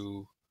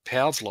to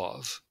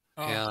Pavlov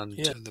and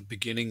the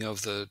beginning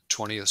of the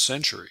 20th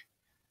century.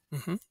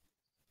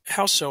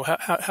 How so?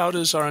 How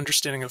does our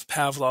understanding of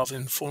Pavlov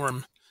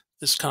inform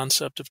this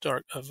concept of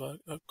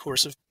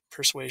coercive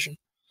persuasion?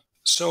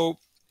 So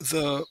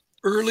the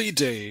early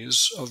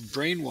days of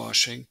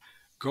brainwashing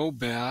go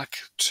back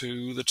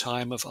to the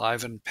time of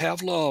Ivan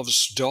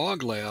Pavlov's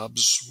dog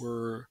labs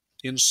were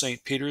in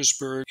St.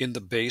 Petersburg, in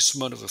the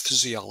basement of a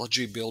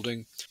physiology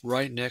building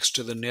right next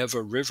to the Neva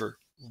River.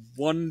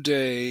 One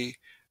day,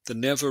 the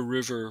Neva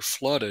River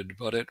flooded,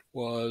 but it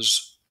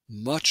was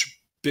much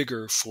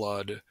bigger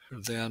flood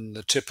than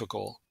the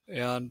typical.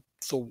 And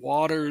the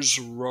waters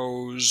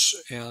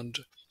rose and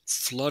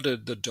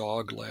flooded the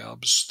dog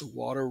labs. The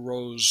water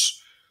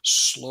rose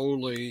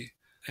slowly,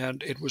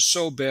 and it was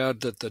so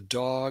bad that the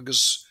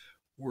dogs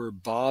were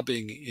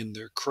bobbing in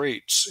their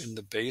crates in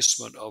the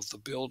basement of the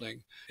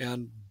building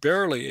and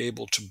barely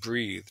able to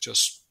breathe,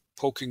 just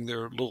poking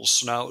their little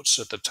snouts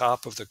at the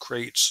top of the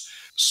crates,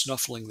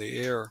 snuffling the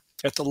air.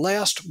 At the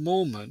last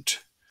moment,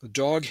 the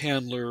dog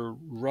handler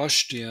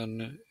rushed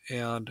in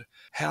and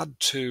had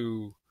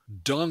to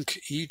dunk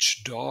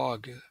each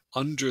dog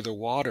under the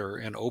water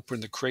and open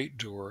the crate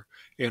door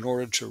in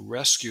order to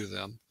rescue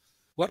them.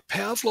 What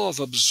Pavlov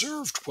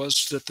observed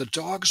was that the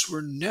dogs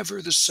were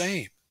never the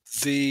same.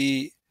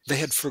 They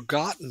had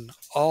forgotten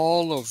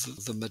all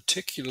of the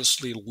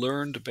meticulously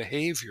learned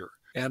behavior,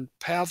 and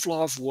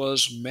Pavlov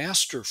was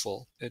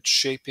masterful at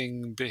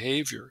shaping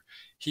behavior.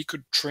 He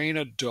could train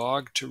a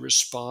dog to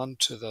respond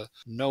to the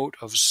note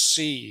of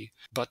C,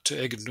 but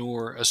to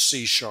ignore a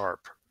C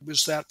sharp. It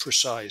was that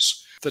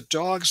precise. The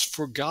dogs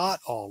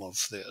forgot all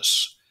of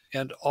this,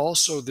 and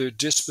also their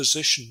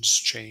dispositions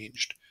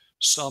changed.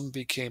 Some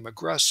became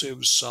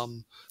aggressive,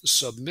 some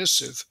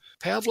submissive.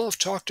 Pavlov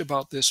talked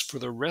about this for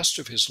the rest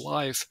of his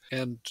life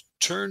and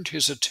turned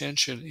his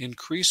attention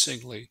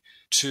increasingly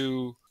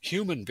to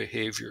human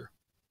behavior.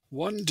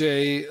 One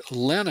day,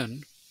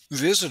 Lenin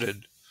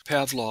visited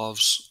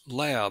Pavlov's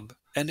lab,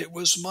 and it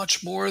was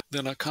much more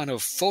than a kind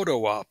of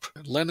photo op.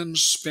 Lenin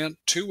spent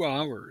 2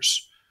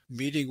 hours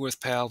meeting with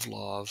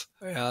Pavlov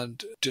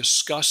and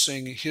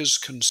discussing his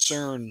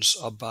concerns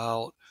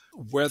about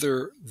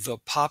whether the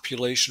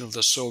population of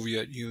the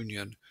Soviet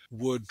Union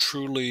would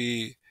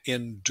truly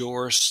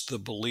endorse the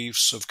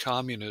beliefs of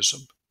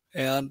communism.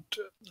 And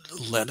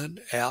Lenin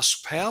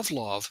asked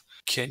Pavlov,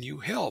 can you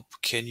help?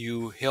 Can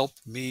you help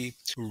me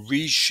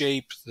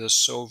reshape the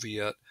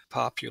Soviet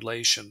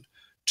population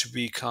to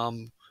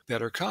become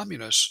better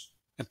communists?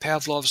 And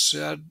Pavlov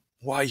said,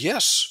 why,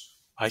 yes,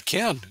 I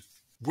can.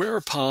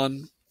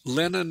 Whereupon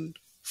Lenin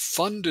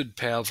funded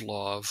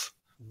Pavlov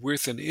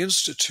with an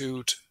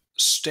institute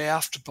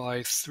staffed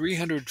by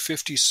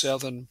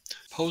 357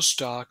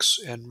 postdocs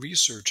and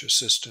research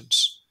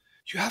assistants.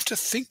 You have to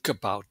think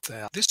about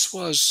that.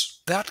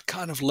 That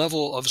kind of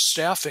level of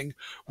staffing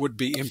would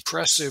be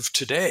impressive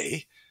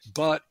today,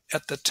 but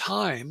at the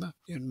time,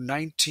 in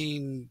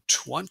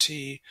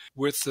 1920,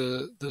 with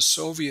the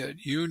Soviet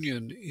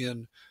Union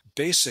in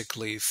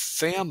basically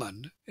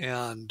famine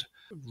and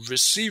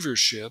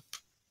receivership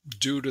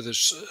due to the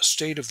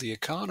state of the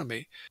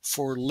economy,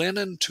 for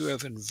Lenin to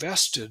have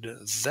invested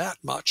that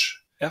much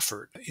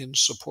effort in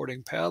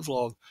supporting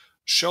Pavlov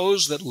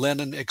shows that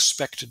Lenin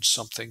expected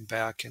something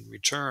back in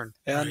return.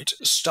 And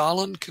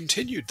Stalin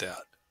continued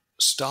that.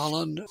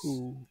 Stalin,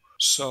 who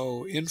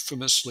so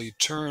infamously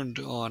turned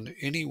on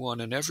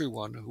anyone and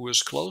everyone who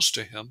was close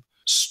to him,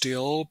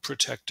 still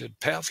protected.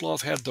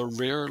 Pavlov had the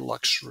rare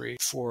luxury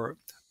for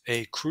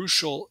a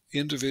crucial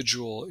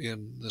individual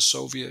in the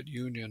Soviet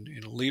Union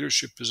in a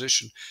leadership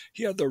position.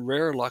 He had the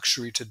rare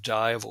luxury to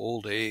die of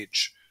old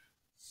age.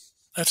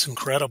 That's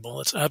incredible.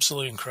 It's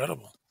absolutely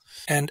incredible.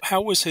 And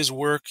how was his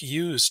work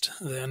used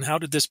then? How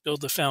did this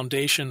build the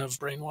foundation of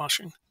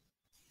brainwashing?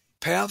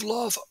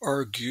 Pavlov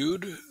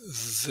argued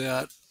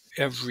that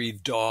every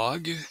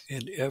dog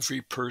and every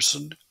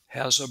person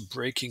has a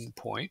breaking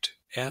point,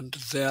 and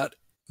that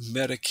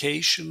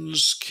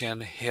medications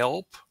can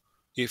help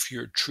if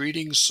you're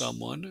treating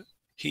someone.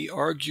 He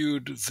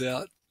argued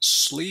that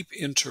sleep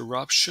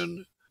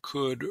interruption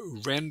could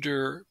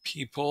render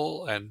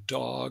people and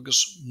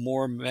dogs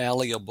more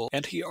malleable,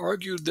 and he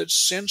argued that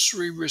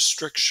sensory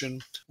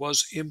restriction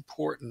was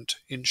important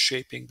in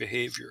shaping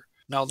behavior.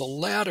 Now, the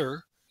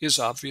latter is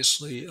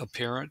obviously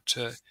apparent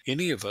to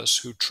any of us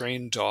who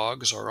train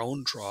dogs, our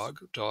own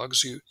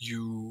dogs.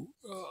 You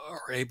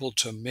are able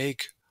to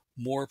make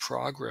more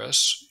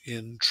progress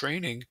in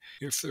training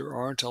if there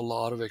aren't a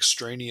lot of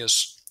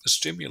extraneous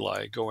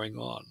stimuli going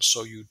on.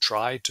 So you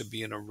try to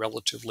be in a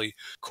relatively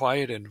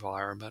quiet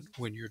environment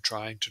when you're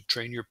trying to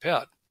train your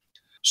pet.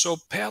 So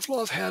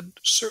Pavlov had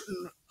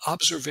certain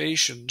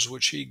observations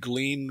which he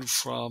gleaned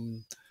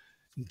from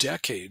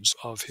decades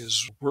of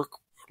his work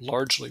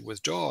largely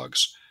with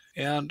dogs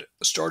and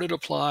started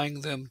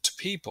applying them to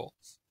people.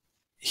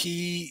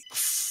 He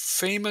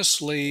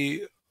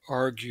famously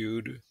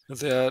argued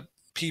that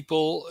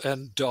people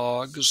and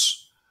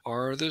dogs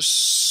are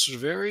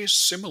very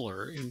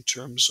similar in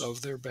terms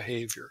of their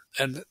behavior.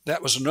 And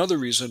that was another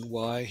reason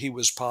why he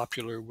was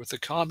popular with the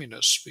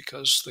communists,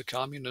 because the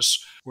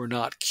communists were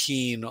not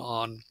keen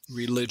on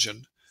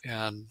religion.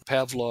 And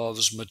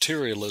Pavlov's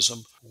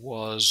materialism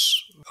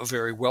was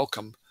very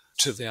welcome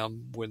to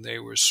them when they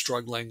were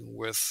struggling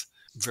with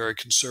very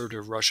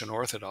conservative Russian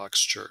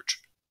Orthodox Church.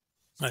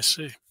 I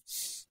see.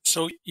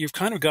 So you've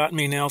kind of got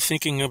me now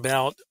thinking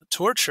about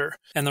torture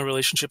and the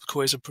relationship with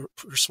coercive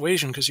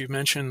persuasion, because you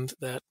mentioned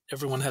that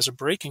everyone has a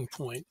breaking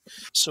point.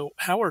 So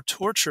how are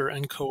torture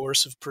and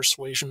coercive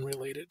persuasion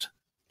related?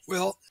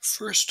 Well,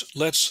 first,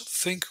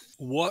 let's think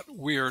what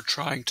we are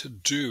trying to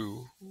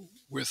do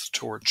with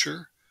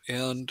torture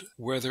and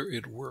whether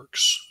it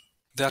works.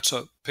 That's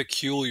a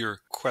peculiar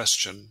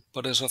question,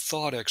 but as a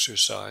thought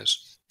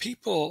exercise,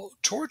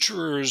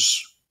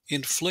 torturers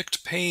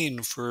inflict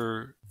pain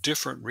for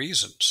different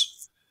reasons.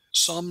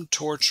 Some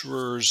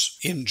torturers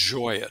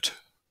enjoy it,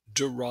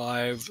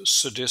 derive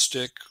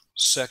sadistic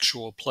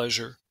sexual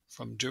pleasure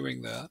from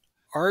doing that.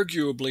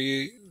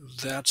 Arguably,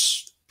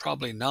 that's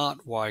probably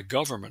not why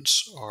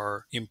governments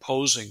are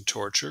imposing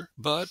torture,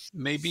 but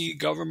maybe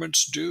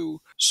governments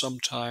do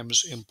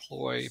sometimes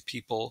employ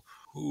people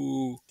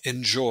who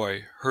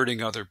enjoy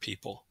hurting other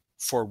people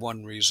for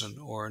one reason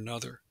or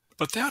another.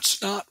 But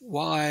that's not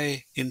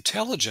why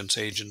intelligence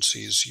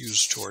agencies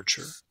use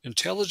torture.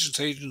 Intelligence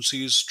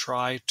agencies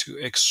try to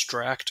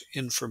extract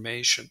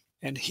information.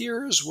 And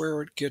here's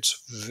where it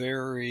gets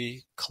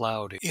very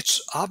cloudy.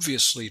 It's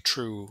obviously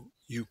true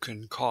you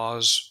can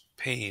cause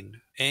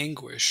pain,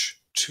 anguish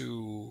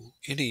to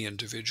any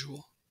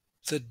individual.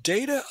 The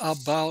data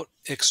about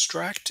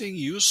extracting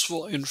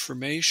useful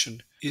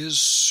information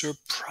is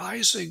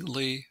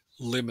surprisingly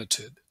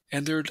limited.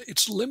 And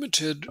it's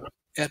limited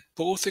at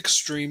both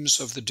extremes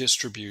of the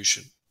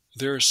distribution.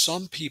 There are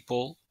some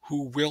people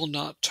who will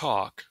not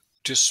talk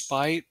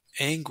despite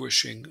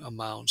anguishing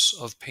amounts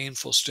of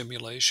painful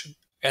stimulation.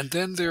 And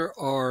then there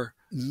are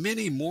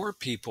many more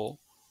people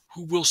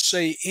who will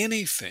say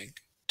anything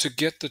to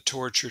get the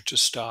torture to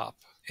stop.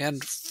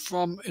 And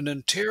from an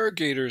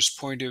interrogator's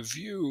point of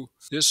view,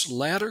 this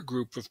latter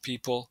group of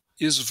people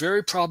is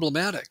very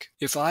problematic.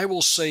 If I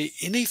will say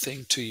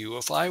anything to you,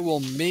 if I will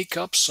make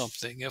up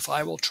something, if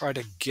I will try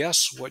to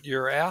guess what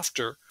you're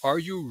after, are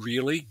you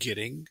really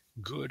getting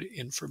good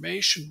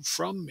information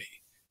from me?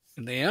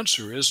 And the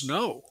answer is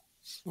no.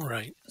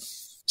 Right.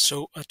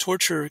 So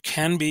torture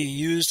can be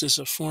used as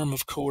a form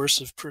of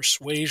coercive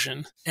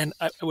persuasion. And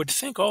I would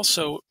think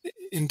also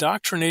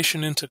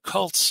indoctrination into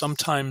cults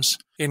sometimes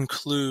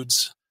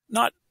includes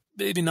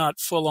maybe not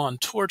full-on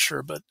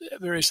torture, but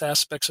various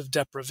aspects of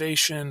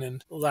deprivation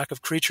and lack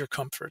of creature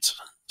comforts.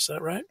 Is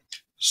that right?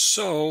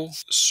 So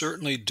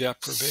certainly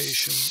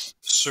deprivation,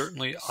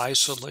 certainly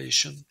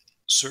isolation,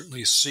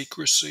 certainly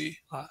secrecy.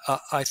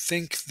 I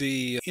think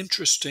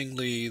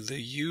interestingly,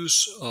 the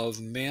use of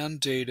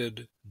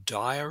mandated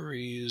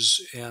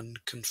diaries and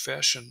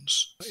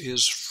confessions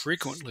is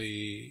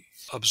frequently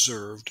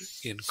observed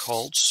in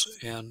cults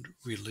and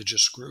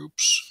religious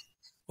groups.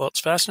 Well,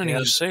 it's fascinating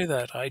you say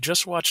that. I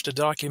just watched a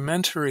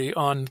documentary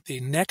on the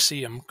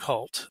Nexium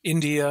cult.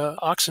 Catherine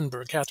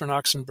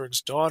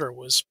Oxenberg's daughter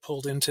was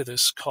pulled into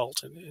this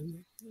cult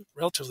and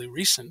relatively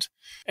recent.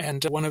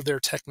 And one of their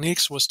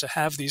techniques was to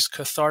have these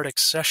cathartic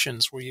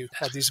sessions where you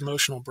had these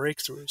emotional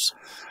breakthroughs.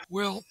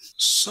 Well,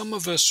 some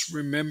of us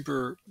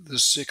remember the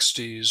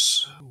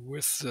 60s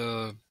with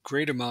a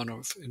great amount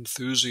of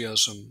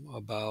enthusiasm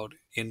about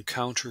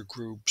encounter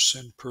groups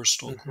and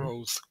personal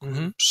growth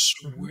groups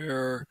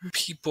where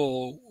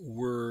people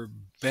were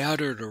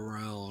battered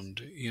around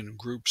in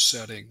group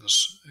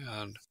settings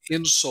and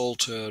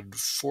insulted,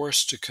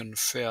 forced to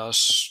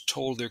confess,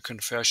 told their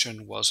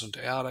confession wasn't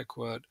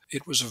adequate.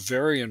 It was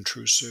very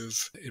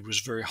intrusive. It was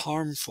very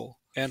harmful.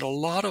 And a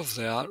lot of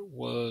that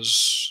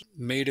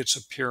made its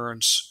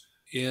appearance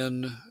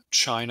in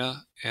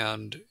China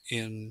and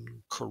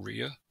in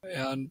Korea.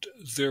 And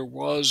there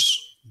was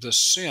the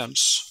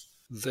sense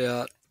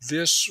that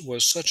this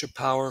was such a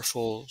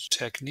powerful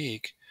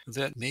technique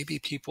that maybe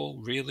people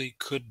really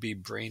could be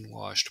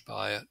brainwashed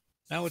by it.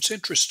 Now, it's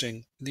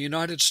interesting. In the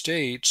United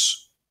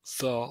States,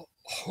 the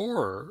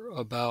horror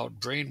about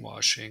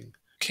brainwashing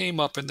came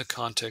up in the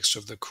context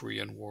of the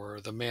Korean War,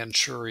 the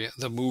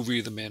movie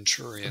The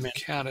Manchurian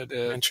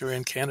Candidate.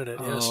 Manchurian Candidate,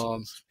 yes.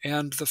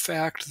 And the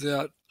fact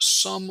that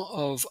some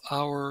of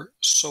our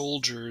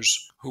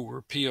soldiers who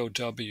were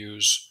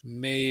POWs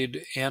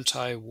made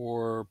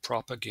anti-war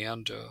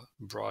propaganda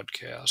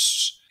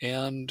broadcasts.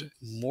 And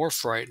more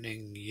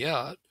frightening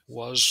yet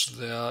was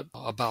that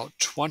about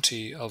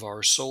 20 of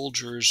our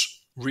soldiers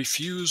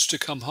refused to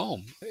come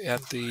home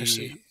at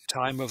the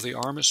time of the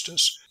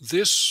armistice.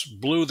 This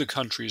blew the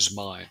country's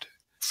mind.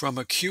 From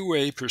a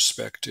QA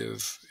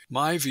perspective,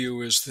 my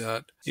view is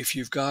that if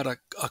you've got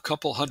a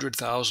couple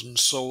 100,000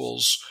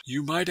 souls,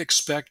 you might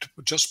expect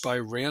just by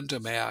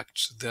random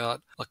act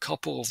that a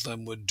couple of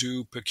them would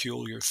do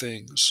peculiar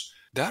things.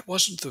 That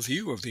wasn't the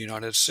view of the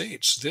United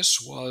States.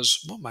 This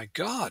was, oh my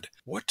God,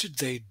 what did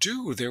they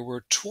do? There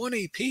were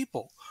 20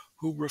 people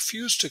who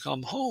refused to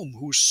come home,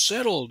 who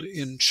settled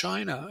in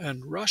China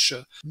and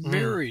Russia,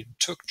 married,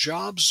 took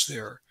jobs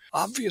there.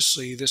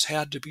 Obviously, this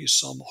had to be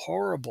some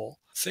horrible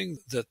thing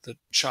that the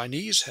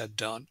Chinese had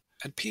done.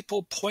 And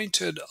people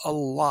pointed a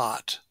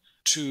lot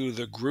to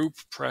the group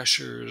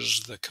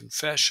pressures, the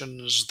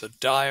confessions, the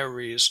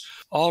diaries,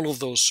 all of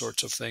those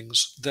sorts of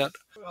things that,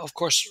 of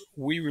course,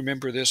 we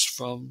remember this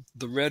from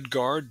the Red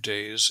Guard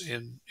days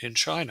in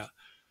China.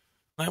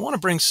 I want to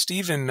bring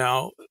Steve in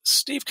now.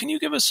 Steve, can you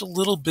give us a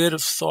little bit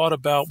of thought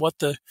about what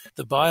the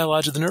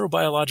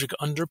neurobiologic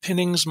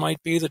underpinnings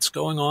might be that's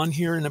going on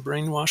here in the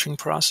brainwashing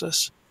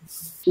process?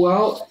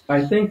 Well,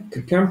 I think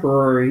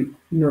contemporary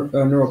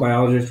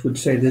neurobiologists would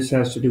say this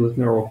has to do with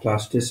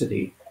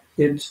neuroplasticity.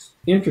 It's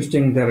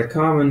interesting that a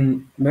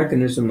common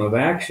mechanism of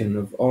action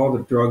of all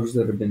the drugs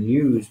that have been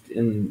used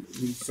in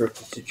these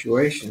sorts of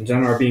situations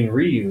and are being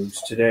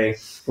reused today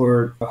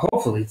for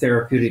hopefully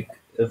therapeutic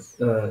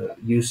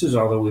uses,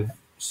 although we've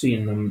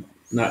seen them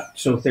not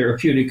so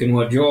therapeutic in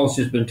what Joel's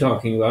just been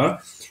talking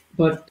about.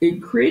 But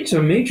it creates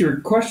a major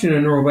question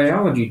in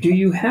neurobiology. Do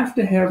you have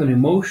to have an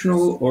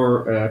emotional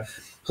or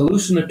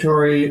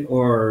hallucinatory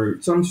or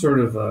some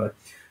sort of a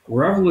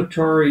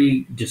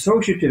revelatory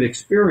dissociative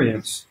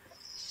experience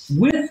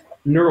with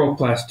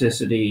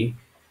neuroplasticity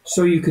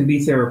so you can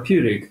be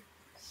therapeutic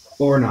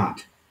or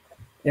not?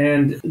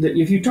 And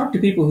if you talk to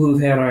people who've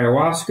had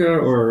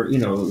ayahuasca or,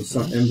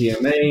 some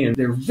MDMA, and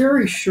they're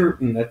very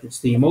certain that it's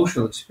the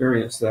emotional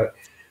experience that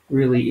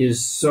really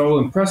is so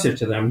impressive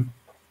to them.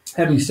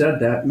 Having said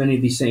that, many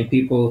of these same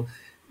people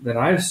that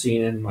I've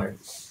seen in my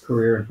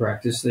career and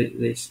practice,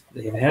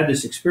 they've had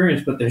this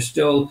experience, but they're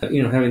still,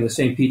 having the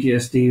same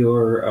PTSD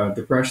or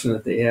depression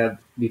that they had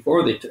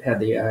before they had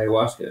the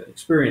ayahuasca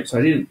experience. So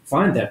I didn't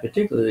find that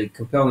particularly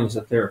compelling as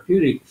a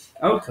therapeutic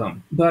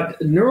outcome.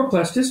 But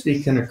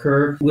neuroplasticity can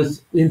occur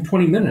within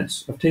 20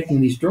 minutes of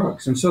taking these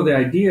drugs. And so the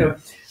idea,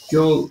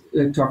 Joe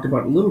talked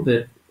about a little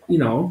bit,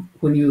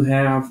 when you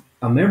have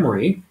a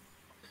memory,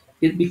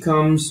 it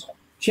becomes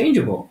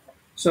changeable.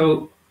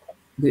 So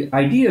the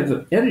idea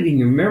of editing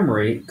your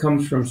memory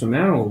comes from some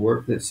animal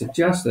work that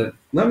suggests that,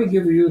 let me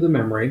give you the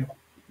memory,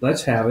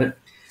 let's have it,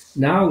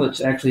 now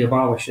let's actually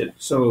abolish it.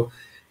 So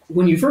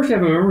when you first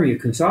have a memory, you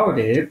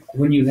consolidate it.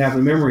 When you have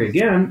a memory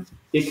again,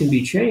 it can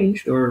be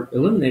changed or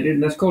eliminated,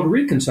 and that's called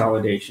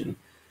reconsolidation.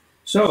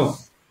 So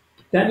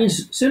that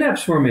means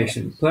synapse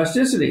formation,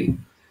 plasticity.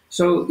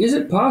 So is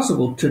it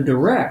possible to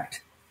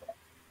direct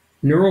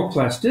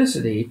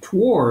neuroplasticity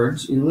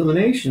towards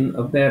elimination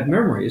of bad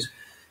memories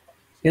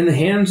in the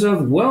hands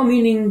of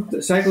well-meaning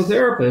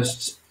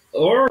psychotherapists,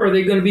 or are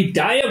they going to be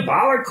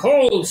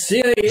diabolical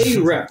CIA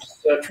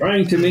reps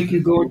trying to make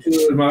you go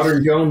to a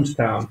modern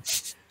Jonestown?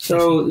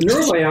 So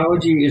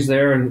neurobiology is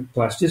there, and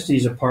plasticity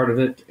is a part of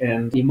it,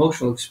 and the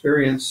emotional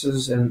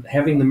experiences and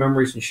having the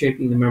memories and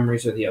shaping the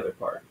memories are the other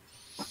part.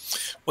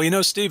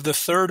 Well, Steve, the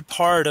third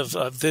part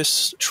of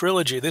this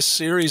trilogy, this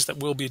series that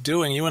we'll be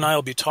doing, you and I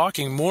will be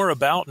talking more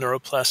about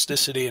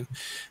neuroplasticity and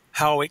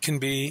how it can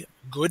be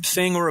a good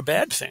thing or a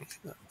bad thing.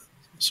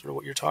 Sort of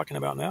what you're talking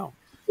about now.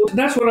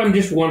 That's what I'm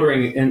just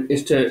wondering, and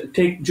is to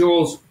take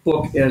Joel's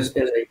book as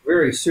a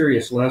very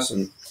serious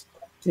lesson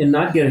and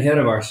not get ahead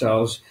of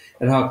ourselves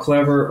at how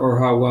clever or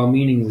how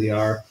well-meaning we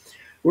are.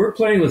 We're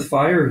playing with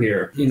fire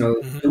here.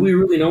 Do we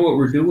really know what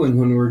we're doing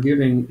when we're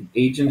giving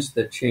agents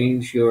that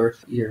change your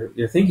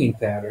thinking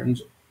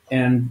patterns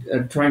and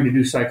trying to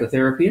do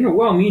psychotherapy in a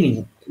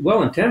well-meaning,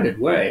 well-intended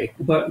way,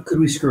 but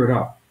could we screw it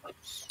up?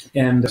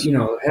 And,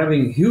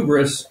 having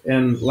hubris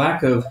and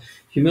lack of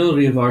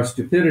humility of our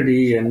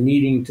stupidity and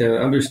needing to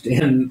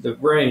understand the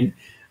brain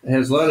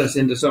has led us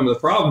into some of the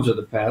problems of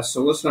the past,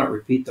 so let's not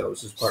repeat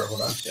those is part of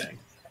what I'm saying.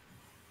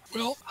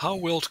 Well, how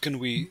well can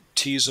we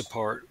tease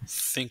apart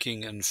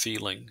thinking and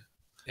feeling?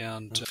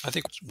 And I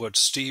think what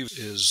Steve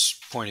is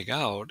pointing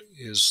out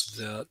is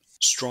that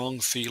strong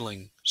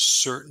feeling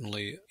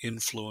certainly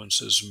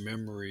influences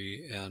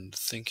memory and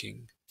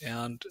thinking.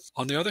 And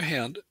on the other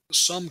hand,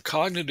 some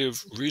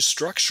cognitive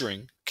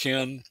restructuring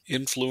can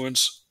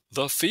influence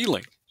the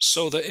feeling.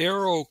 So the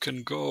arrow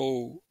can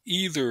go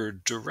either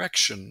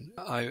direction.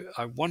 I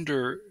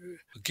wonder,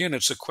 again,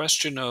 it's a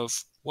question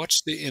of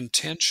what's the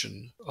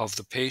intention of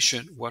the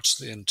patient? What's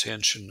the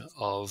intention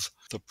of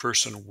the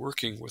person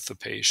working with the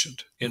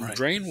patient? In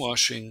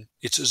brainwashing,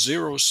 it's a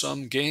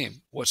zero-sum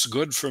game. What's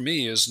good for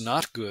me is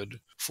not good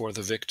for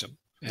the victim.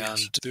 And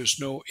there's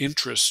no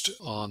interest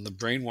on the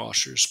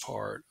brainwasher's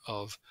part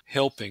of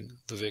helping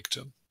the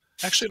victim.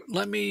 Actually,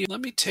 let me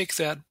take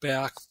that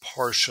back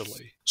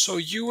partially. So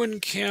Ewan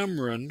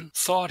Cameron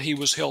thought he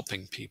was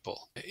helping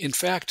people. In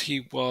fact,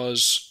 he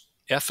was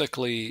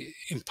ethically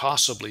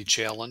impossibly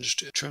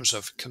challenged in terms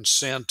of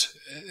consent,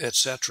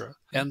 etc.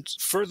 And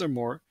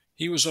furthermore,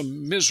 he was a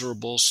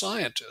miserable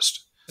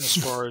scientist as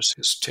far as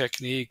his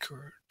technique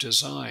or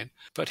design.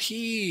 But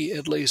he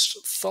at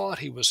least thought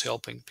he was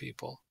helping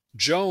people.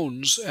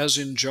 Jones, as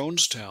in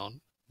Jonestown,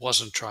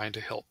 wasn't trying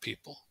to help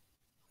people.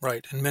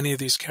 Right, and many of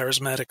these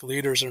charismatic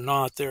leaders are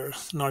not. They're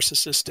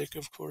narcissistic,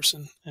 of course,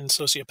 and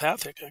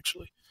sociopathic,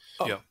 actually.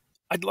 Yeah.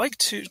 I'd like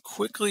to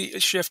quickly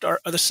shift.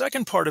 The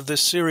second part of this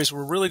series,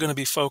 we're really going to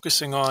be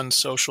focusing on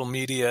social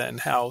media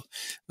and how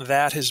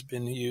that has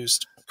been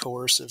used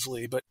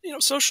coercively. But,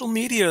 social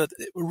media,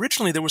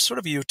 originally there was sort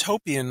of a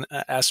utopian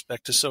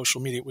aspect to social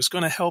media. It was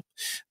going to help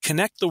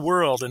connect the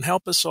world and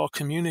help us all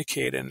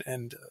communicate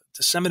and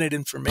disseminate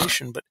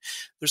information. But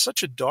there's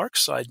such a dark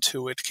side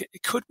to it.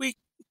 Could we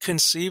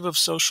conceive of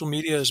social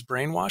media as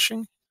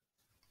brainwashing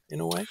in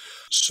a way?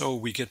 So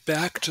we get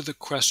back to the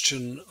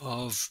question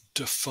of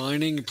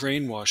defining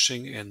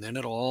brainwashing, and then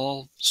it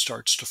all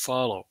starts to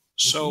follow.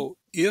 So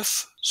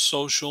if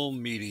social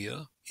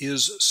media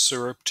is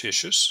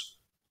surreptitious,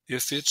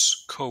 if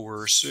it's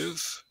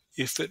coercive,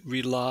 if it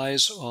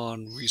relies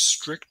on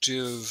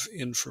restrictive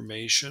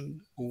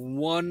information,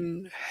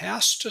 one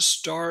has to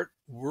start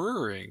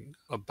worrying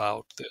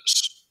about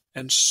this.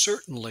 And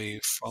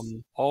certainly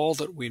from all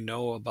that we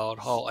know about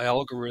how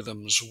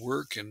algorithms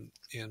work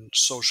in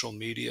social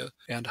media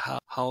and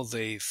how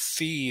they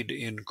feed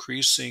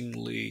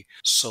increasingly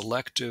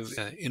selective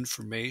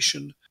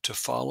information to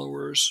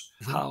followers,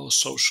 how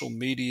social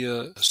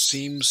media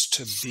seems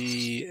to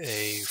be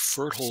a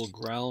fertile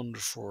ground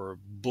for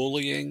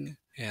bullying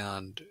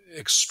and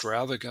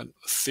extravagant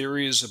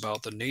theories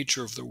about the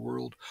nature of the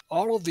world,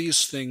 all of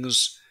these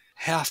things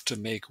have to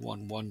make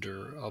one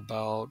wonder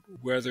about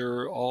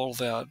whether all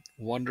that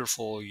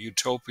wonderful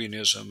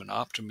utopianism and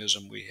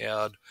optimism we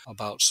had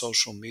about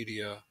social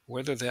media,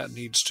 whether that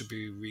needs to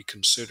be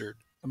reconsidered.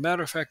 As a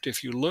matter of fact,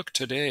 if you look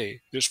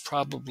today, there's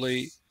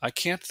probably, I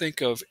can't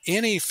think of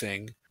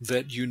anything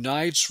that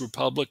unites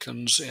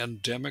Republicans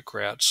and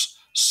Democrats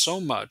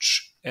so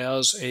much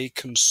as a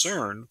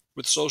concern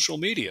with social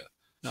media.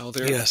 Now,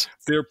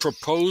 their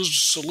proposed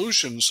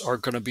solutions are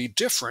going to be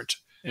different.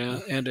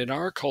 And in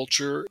our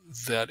culture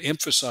that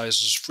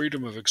emphasizes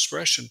freedom of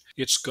expression,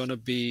 it's going to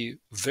be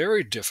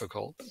very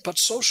difficult. But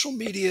social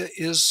media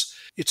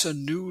it's a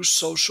new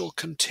social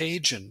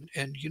contagion.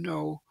 And,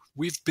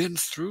 we've been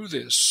through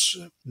this.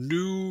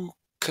 New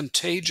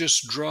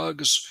contagious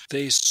drugs,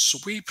 they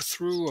sweep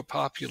through a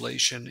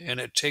population,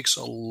 and it takes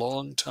a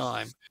long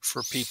time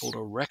for people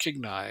to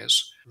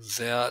recognize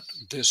that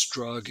this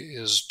drug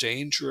is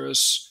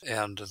dangerous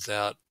and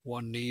that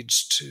one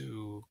needs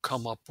to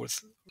come up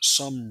with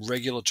some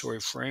regulatory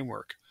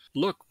framework.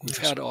 Look, we've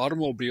had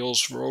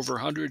automobiles for over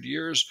 100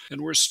 years,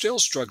 and we're still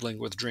struggling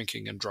with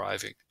drinking and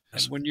driving.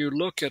 And when you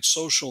look at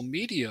social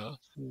media,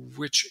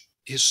 which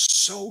is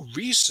so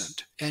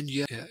recent, and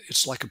yet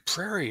it's like a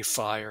prairie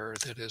fire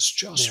that is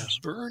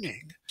just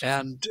burning.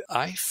 And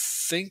I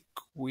think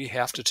we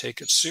have to take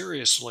it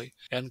seriously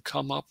and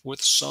come up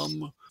with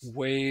some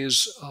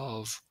ways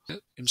of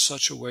it in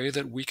such a way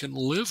that we can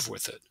live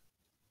with it.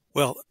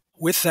 Well,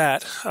 with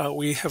that,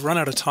 we have run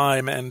out of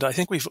time, and I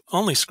think we've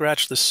only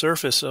scratched the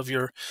surface of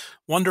your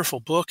wonderful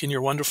book and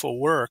your wonderful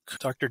work,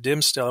 Dr.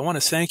 Dimsdale. I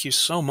want to thank you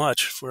so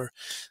much for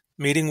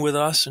meeting with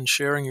us and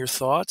sharing your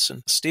thoughts.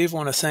 And Steve, I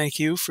want to thank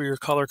you for your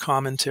color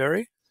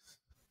commentary.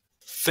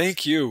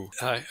 Thank you.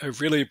 I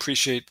really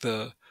appreciate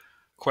the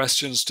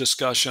questions,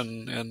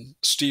 discussion, and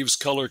Steve's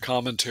color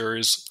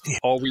commentaries.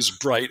 Always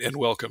bright and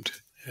welcomed.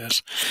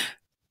 Yes.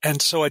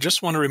 And so I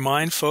just want to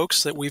remind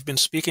folks that we've been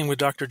speaking with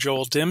Dr.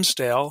 Joel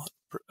Dimsdale,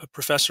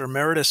 Professor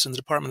Emeritus in the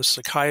Department of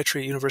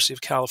Psychiatry at University of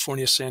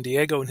California, San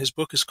Diego, and his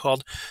book is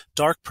called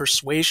Dark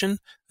Persuasion,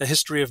 The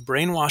History of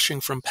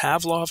Brainwashing from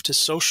Pavlov to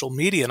Social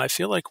Media. And I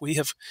feel like we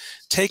have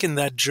taken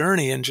that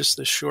journey in just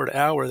this short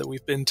hour that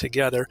we've been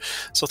together.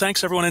 So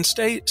thanks, everyone, and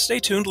stay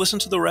tuned. Listen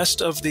to the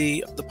rest of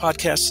the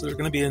podcasts that are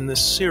going to be in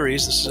this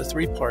series. This is a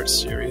 3-part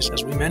series,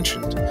 as we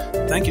mentioned.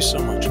 Thank you so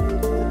much.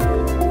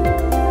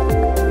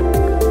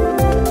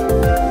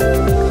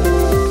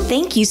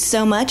 Thank you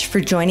so much for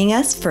joining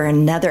us for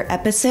another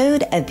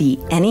episode of the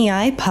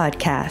NEI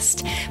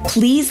Podcast.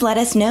 Please let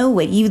us know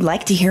what you'd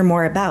like to hear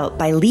more about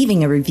by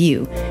leaving a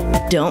review.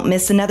 Don't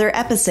miss another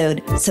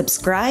episode.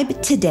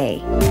 Subscribe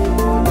today.